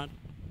stand in front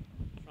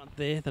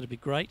there, that'd be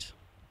great.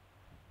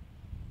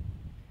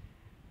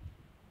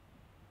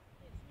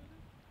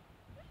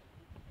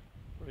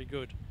 Very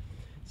good.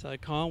 So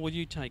Kyle, will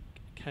you take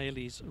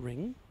Kaylee's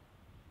ring.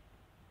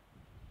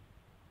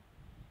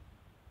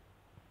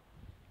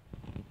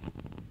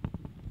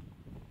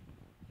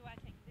 Do I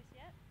take this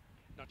yet?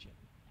 Not yet.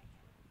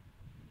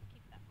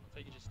 Keep that. So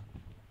you can just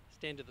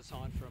stand to the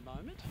side for a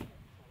moment. I'll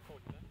call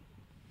you back.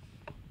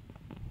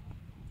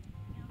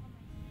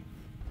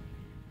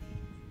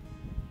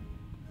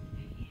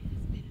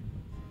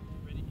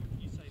 Ready?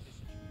 You say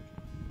this as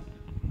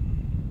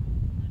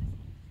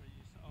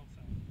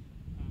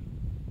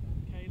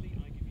Kaylee,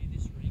 I give you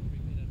this ring.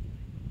 Bring that over to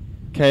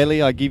me.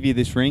 Kaylee, I give you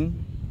this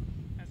ring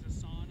As a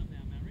sign of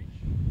our marriage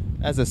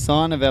as a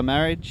sign of our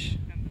marriage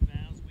and the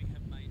vows we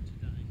have made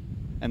today.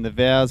 and the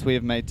vows we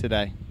have made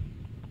today.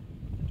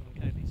 Put it on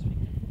Kaylee's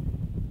finger.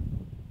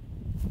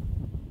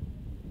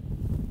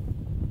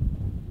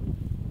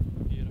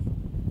 Beautiful. Beautiful.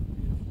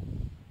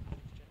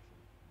 Thanks, Jackson.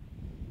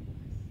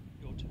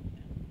 Your turn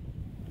now.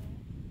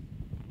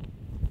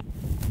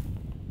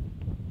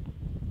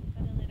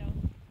 Got a little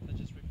So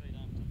just repeat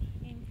after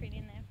me. imprint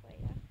in there for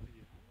you.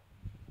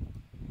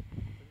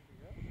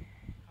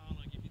 Carl,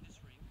 I give you this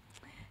ring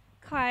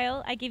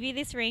Kyle, I give you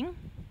this ring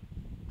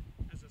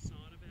as a sign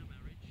of our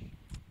marriage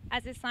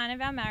as a sign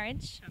of our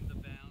marriage and the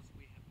vows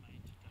we have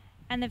made today.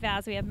 and the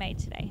vows we have made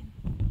today.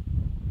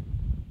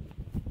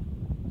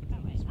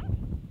 That way up.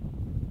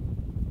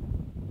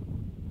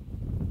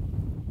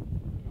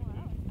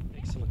 Wow.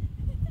 Excellent.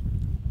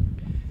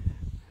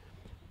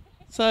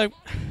 So,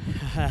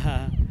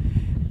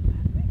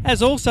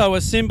 as also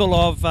a symbol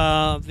of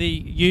the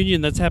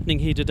union that's happening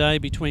here today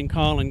between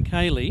Kyle and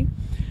Kaylee,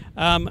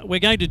 we're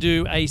going to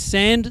do a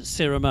sand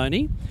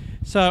ceremony.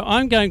 So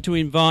I'm going to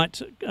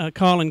invite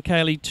Kyle and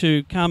Kaylee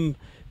to come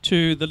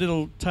to the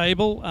little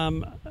table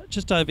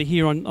just over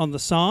here on the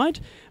side.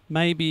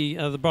 Maybe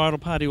the bridal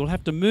party will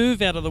have to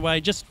move out of the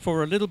way just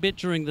for a little bit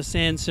during the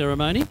sand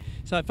ceremony.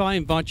 So if I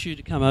invite you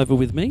to come over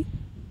with me.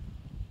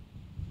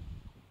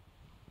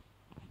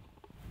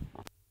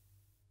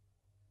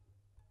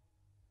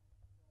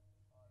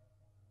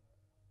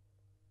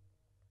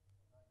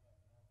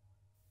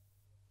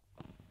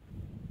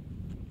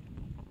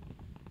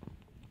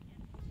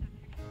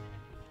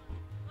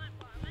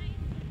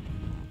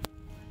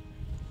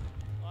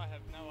 I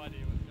have no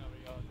idea what's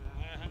going on.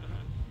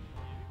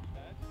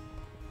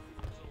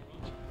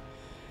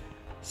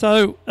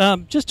 So,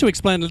 just to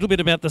explain a little bit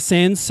about the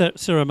sand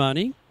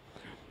ceremony,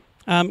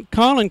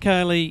 Kyle and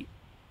Kaylee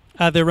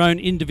are their own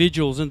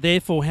individuals and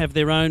therefore have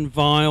their own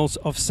vials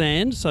of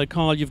sand. So,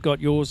 Kyle, you've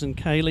got yours, and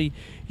Kaylee,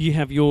 you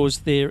have yours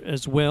there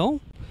as well.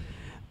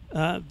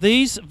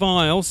 These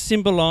vials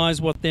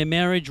symbolise what their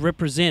marriage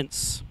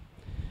represents.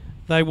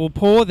 They will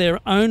pour their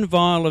own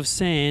vial of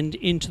sand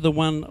into the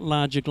one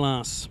larger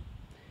glass.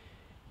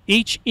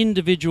 Each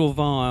individual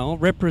vial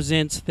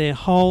represents their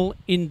whole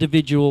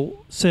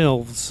individual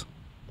selves.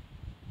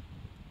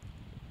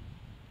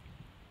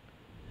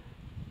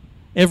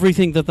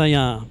 Everything that they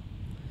are.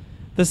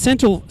 The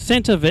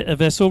centre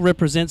vessel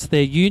represents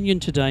their union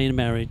today in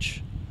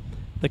marriage,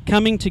 the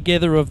coming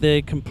together of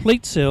their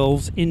complete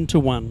selves into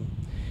one.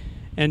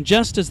 And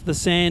just as the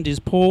sand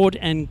is poured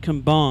and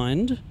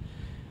combined,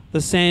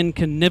 the sand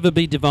can never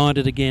be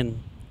divided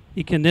again.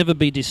 It can never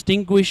be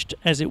distinguished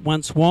as it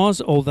once was,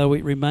 although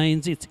it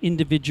remains its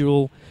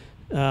individual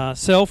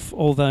self,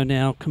 although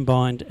now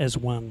combined as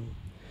one.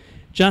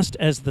 Just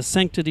as the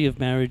sanctity of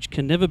marriage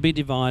can never be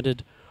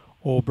divided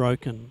or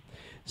broken.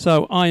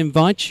 So I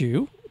invite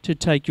you to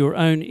take your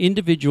own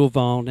individual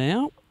vial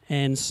now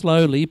and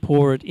slowly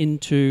pour it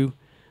into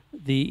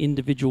the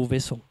individual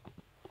vessel.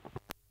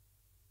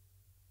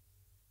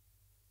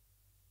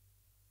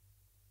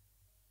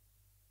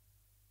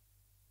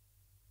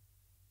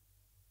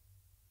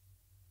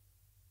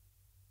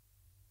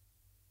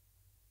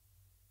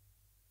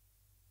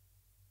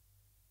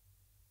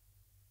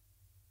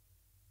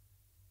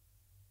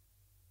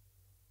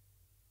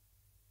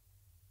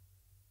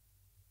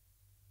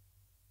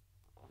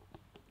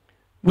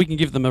 We can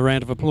give them a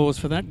round of applause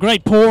for that.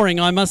 Great pouring,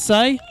 I must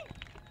say.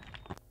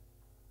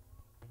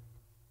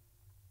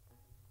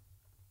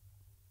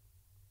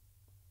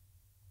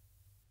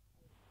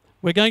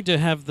 We're going to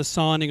have the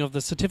signing of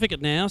the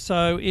certificate now,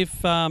 so if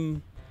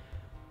you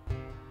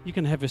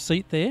can have a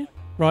seat there,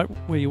 right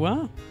where you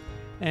are,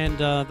 and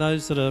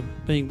those that are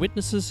being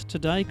witnesses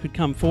today could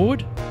come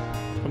forward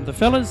from the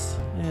fellas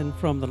and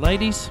from the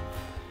ladies,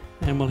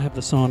 and we'll have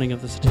the signing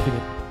of the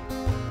certificate.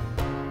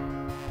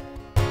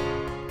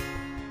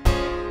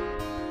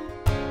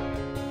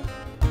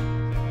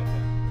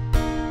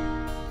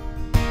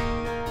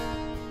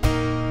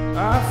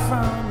 I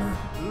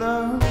found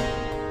love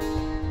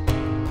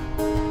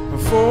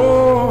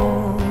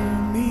for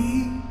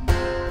me,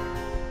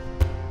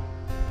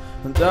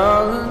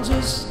 darling,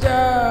 just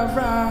dive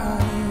right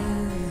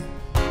in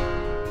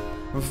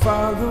and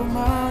follow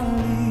my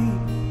lead.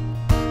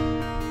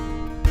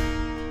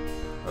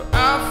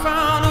 I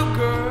found a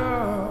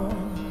girl,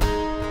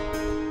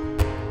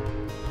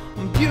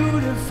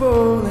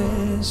 beautiful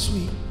and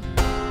sweet.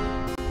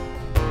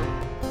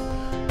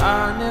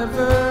 I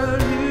never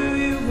knew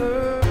you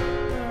were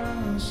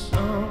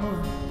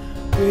someone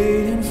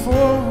waiting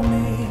for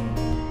me.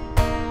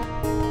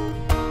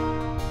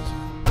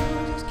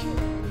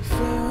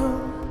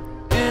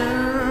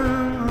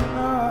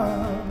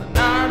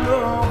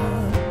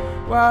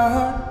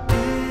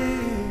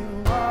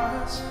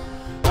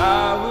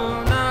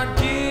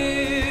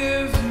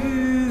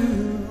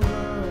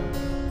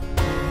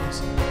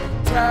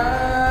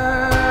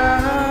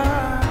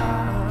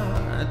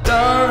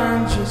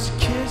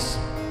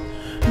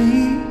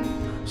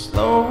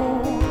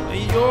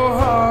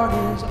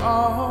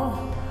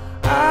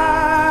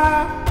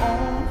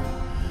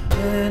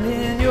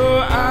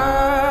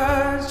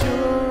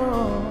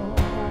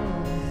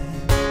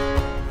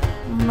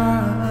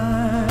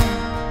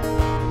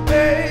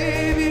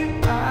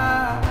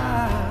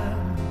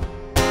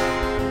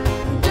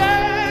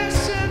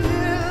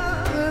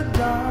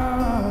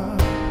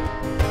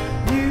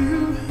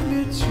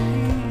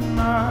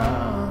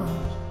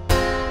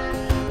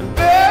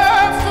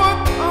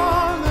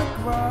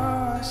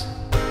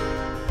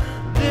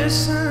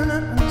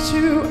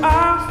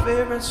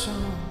 favorite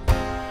song.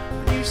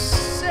 You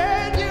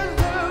said you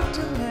looked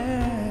a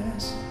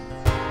mess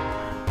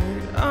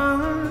right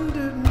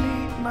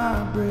underneath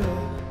my breath,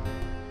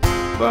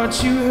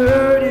 but you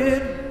heard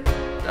it,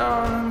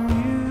 darling.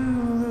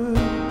 You look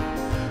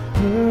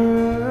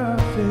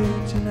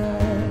perfect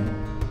tonight.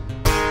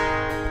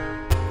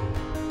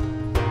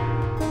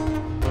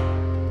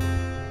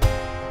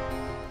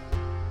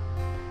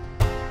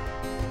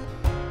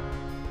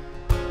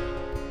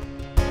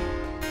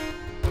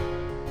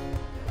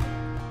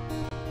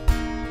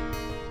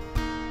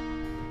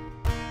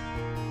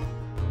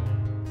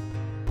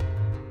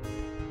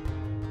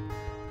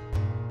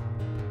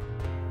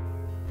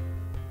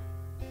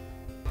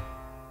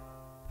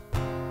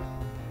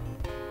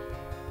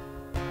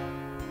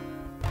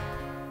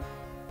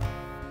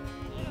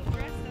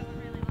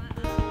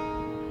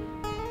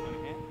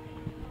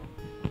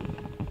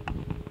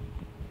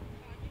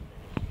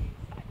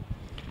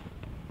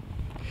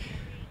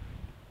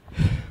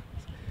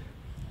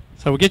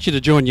 So we'll get you to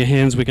join your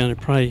hands. We're going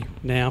to pray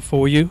now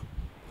for you.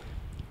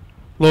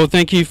 Lord,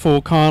 thank you for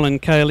Kyle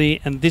and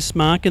Kaylee and this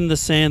mark in the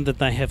sand that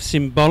they have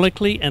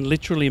symbolically and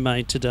literally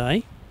made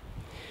today.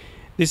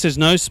 This is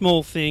no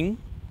small thing,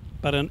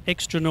 but an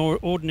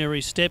extraordinary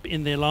step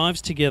in their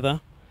lives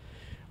together.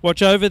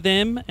 Watch over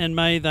them, and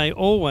may they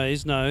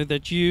always know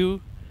that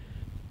you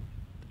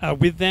are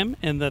with them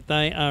and that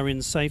they are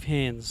in safe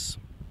hands.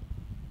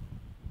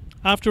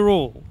 After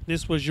all,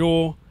 this was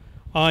your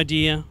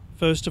idea,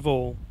 first of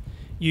all.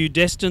 You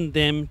destined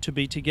them to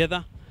be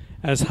together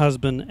as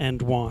husband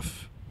and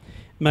wife.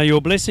 May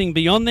your blessing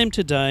be on them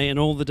today and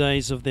all the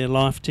days of their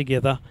life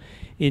together.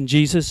 In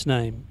Jesus'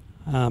 name,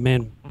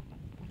 amen.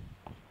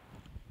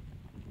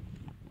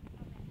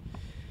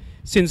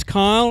 Since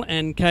Kyle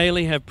and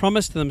Kaylee have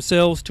promised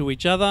themselves to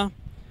each other,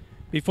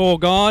 before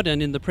God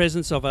and in the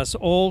presence of us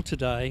all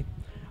today,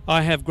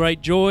 I have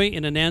great joy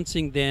in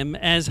announcing them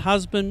as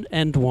husband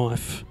and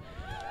wife.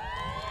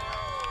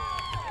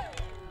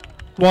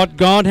 What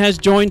God has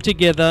joined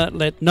together,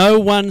 let no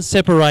one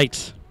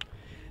separate.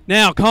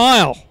 Now,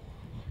 Kyle,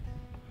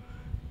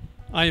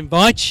 I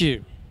invite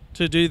you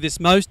to do this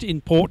most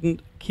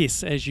important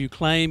kiss as you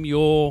claim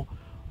your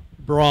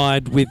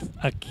bride with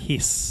a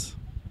kiss.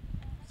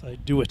 So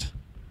do it.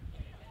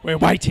 We're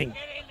waiting.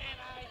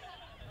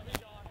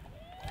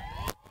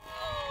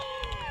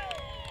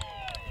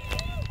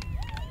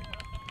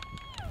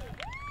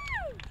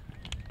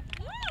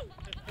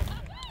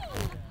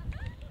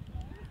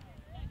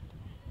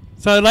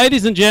 So,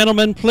 ladies and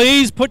gentlemen,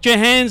 please put your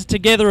hands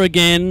together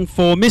again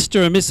for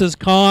Mr. and Mrs.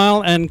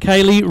 Kyle and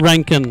Kaylee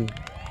Rankin.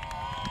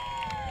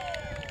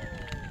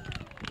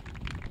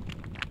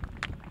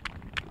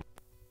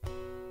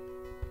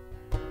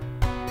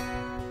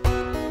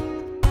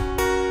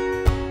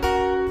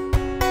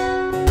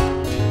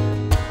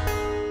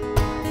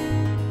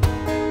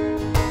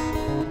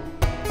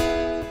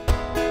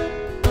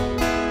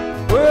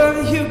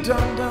 Well, you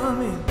done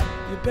me.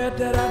 You bet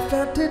that I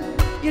felt it.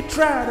 You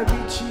try to be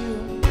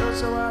chill. You're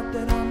so out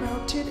that I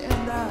melted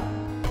and I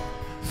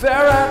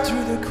fell right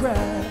through the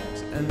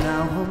cracks. And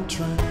now I'm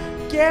trying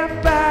to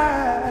get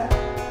back.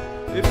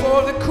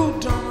 Before the cool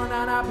don't run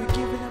out, I'll be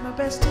giving them my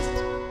bestest.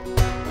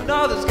 I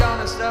know there's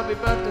gonna still be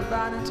but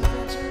divine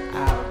intervention.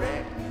 I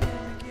reckon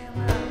they get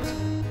out.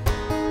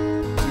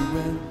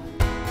 Doing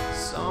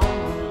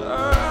some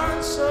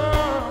learn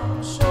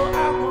some, so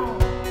I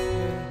won't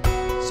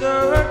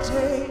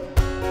hesitate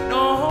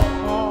no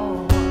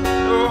more,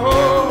 no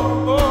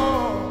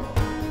more.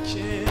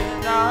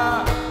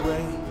 Cannot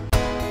wait.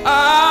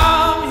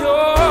 I'm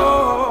yours.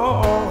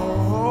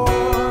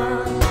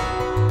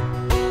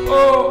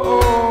 Oh,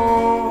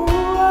 oh,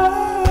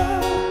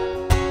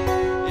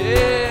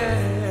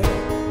 yeah.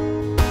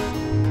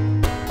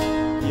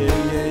 Yeah,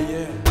 yeah,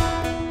 yeah.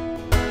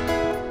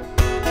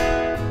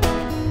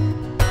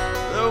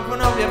 Open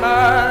up your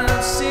mind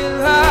and see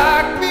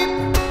like me.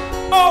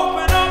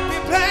 Open up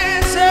your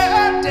plans, say,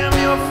 damn,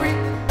 you're free.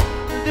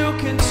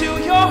 Look into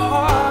your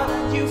heart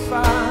and you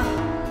find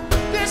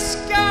the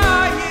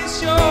sky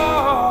is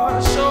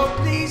yours. So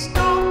please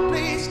don't,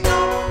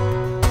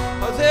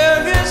 oh,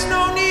 there is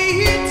no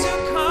need to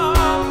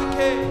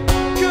complicate.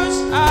 'Cause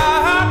I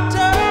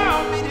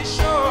don't mean to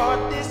short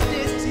this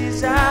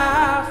is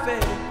our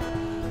fate.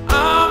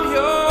 I'm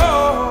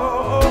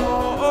yours.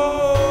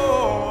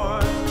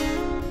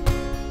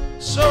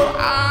 So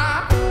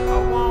I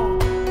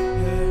won't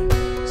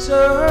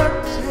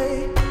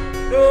hesitate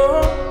no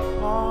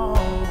more,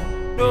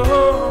 no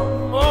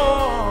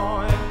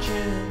more. It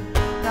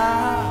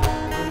cannot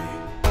wait.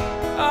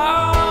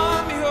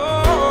 I'm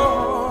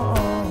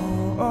yours,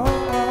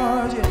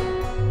 yeah.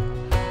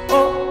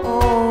 Oh,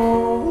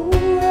 oh,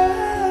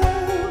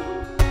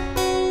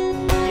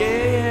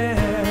 yeah.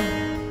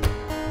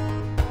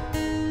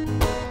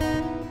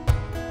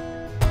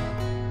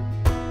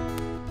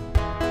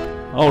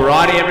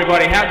 Alrighty,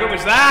 everybody, how good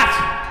was that?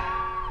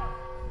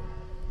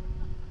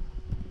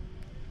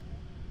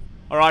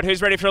 Alright,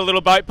 who's ready for a little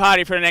boat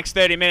party for the next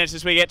 30 minutes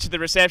as we get to the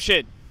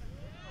reception?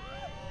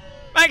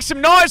 Make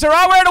some noise,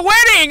 alright? We're at a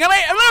wedding! A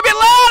little bit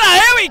louder!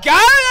 Here we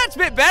go! That's a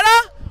bit better!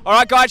 All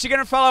right, guys, you're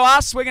going to follow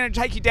us. We're going to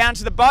take you down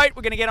to the boat.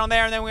 We're going to get on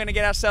there, and then we're going to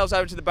get ourselves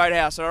over to the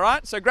boathouse, all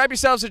right? So grab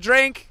yourselves a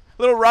drink,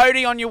 a little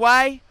roadie on your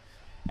way,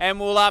 and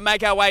we'll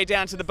make our way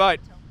down to the boat,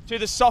 to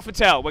the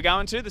Sofitel. We're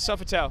going to the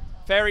Sofitel,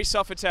 Ferry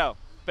Sofitel.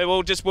 But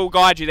we'll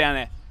guide you down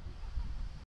there.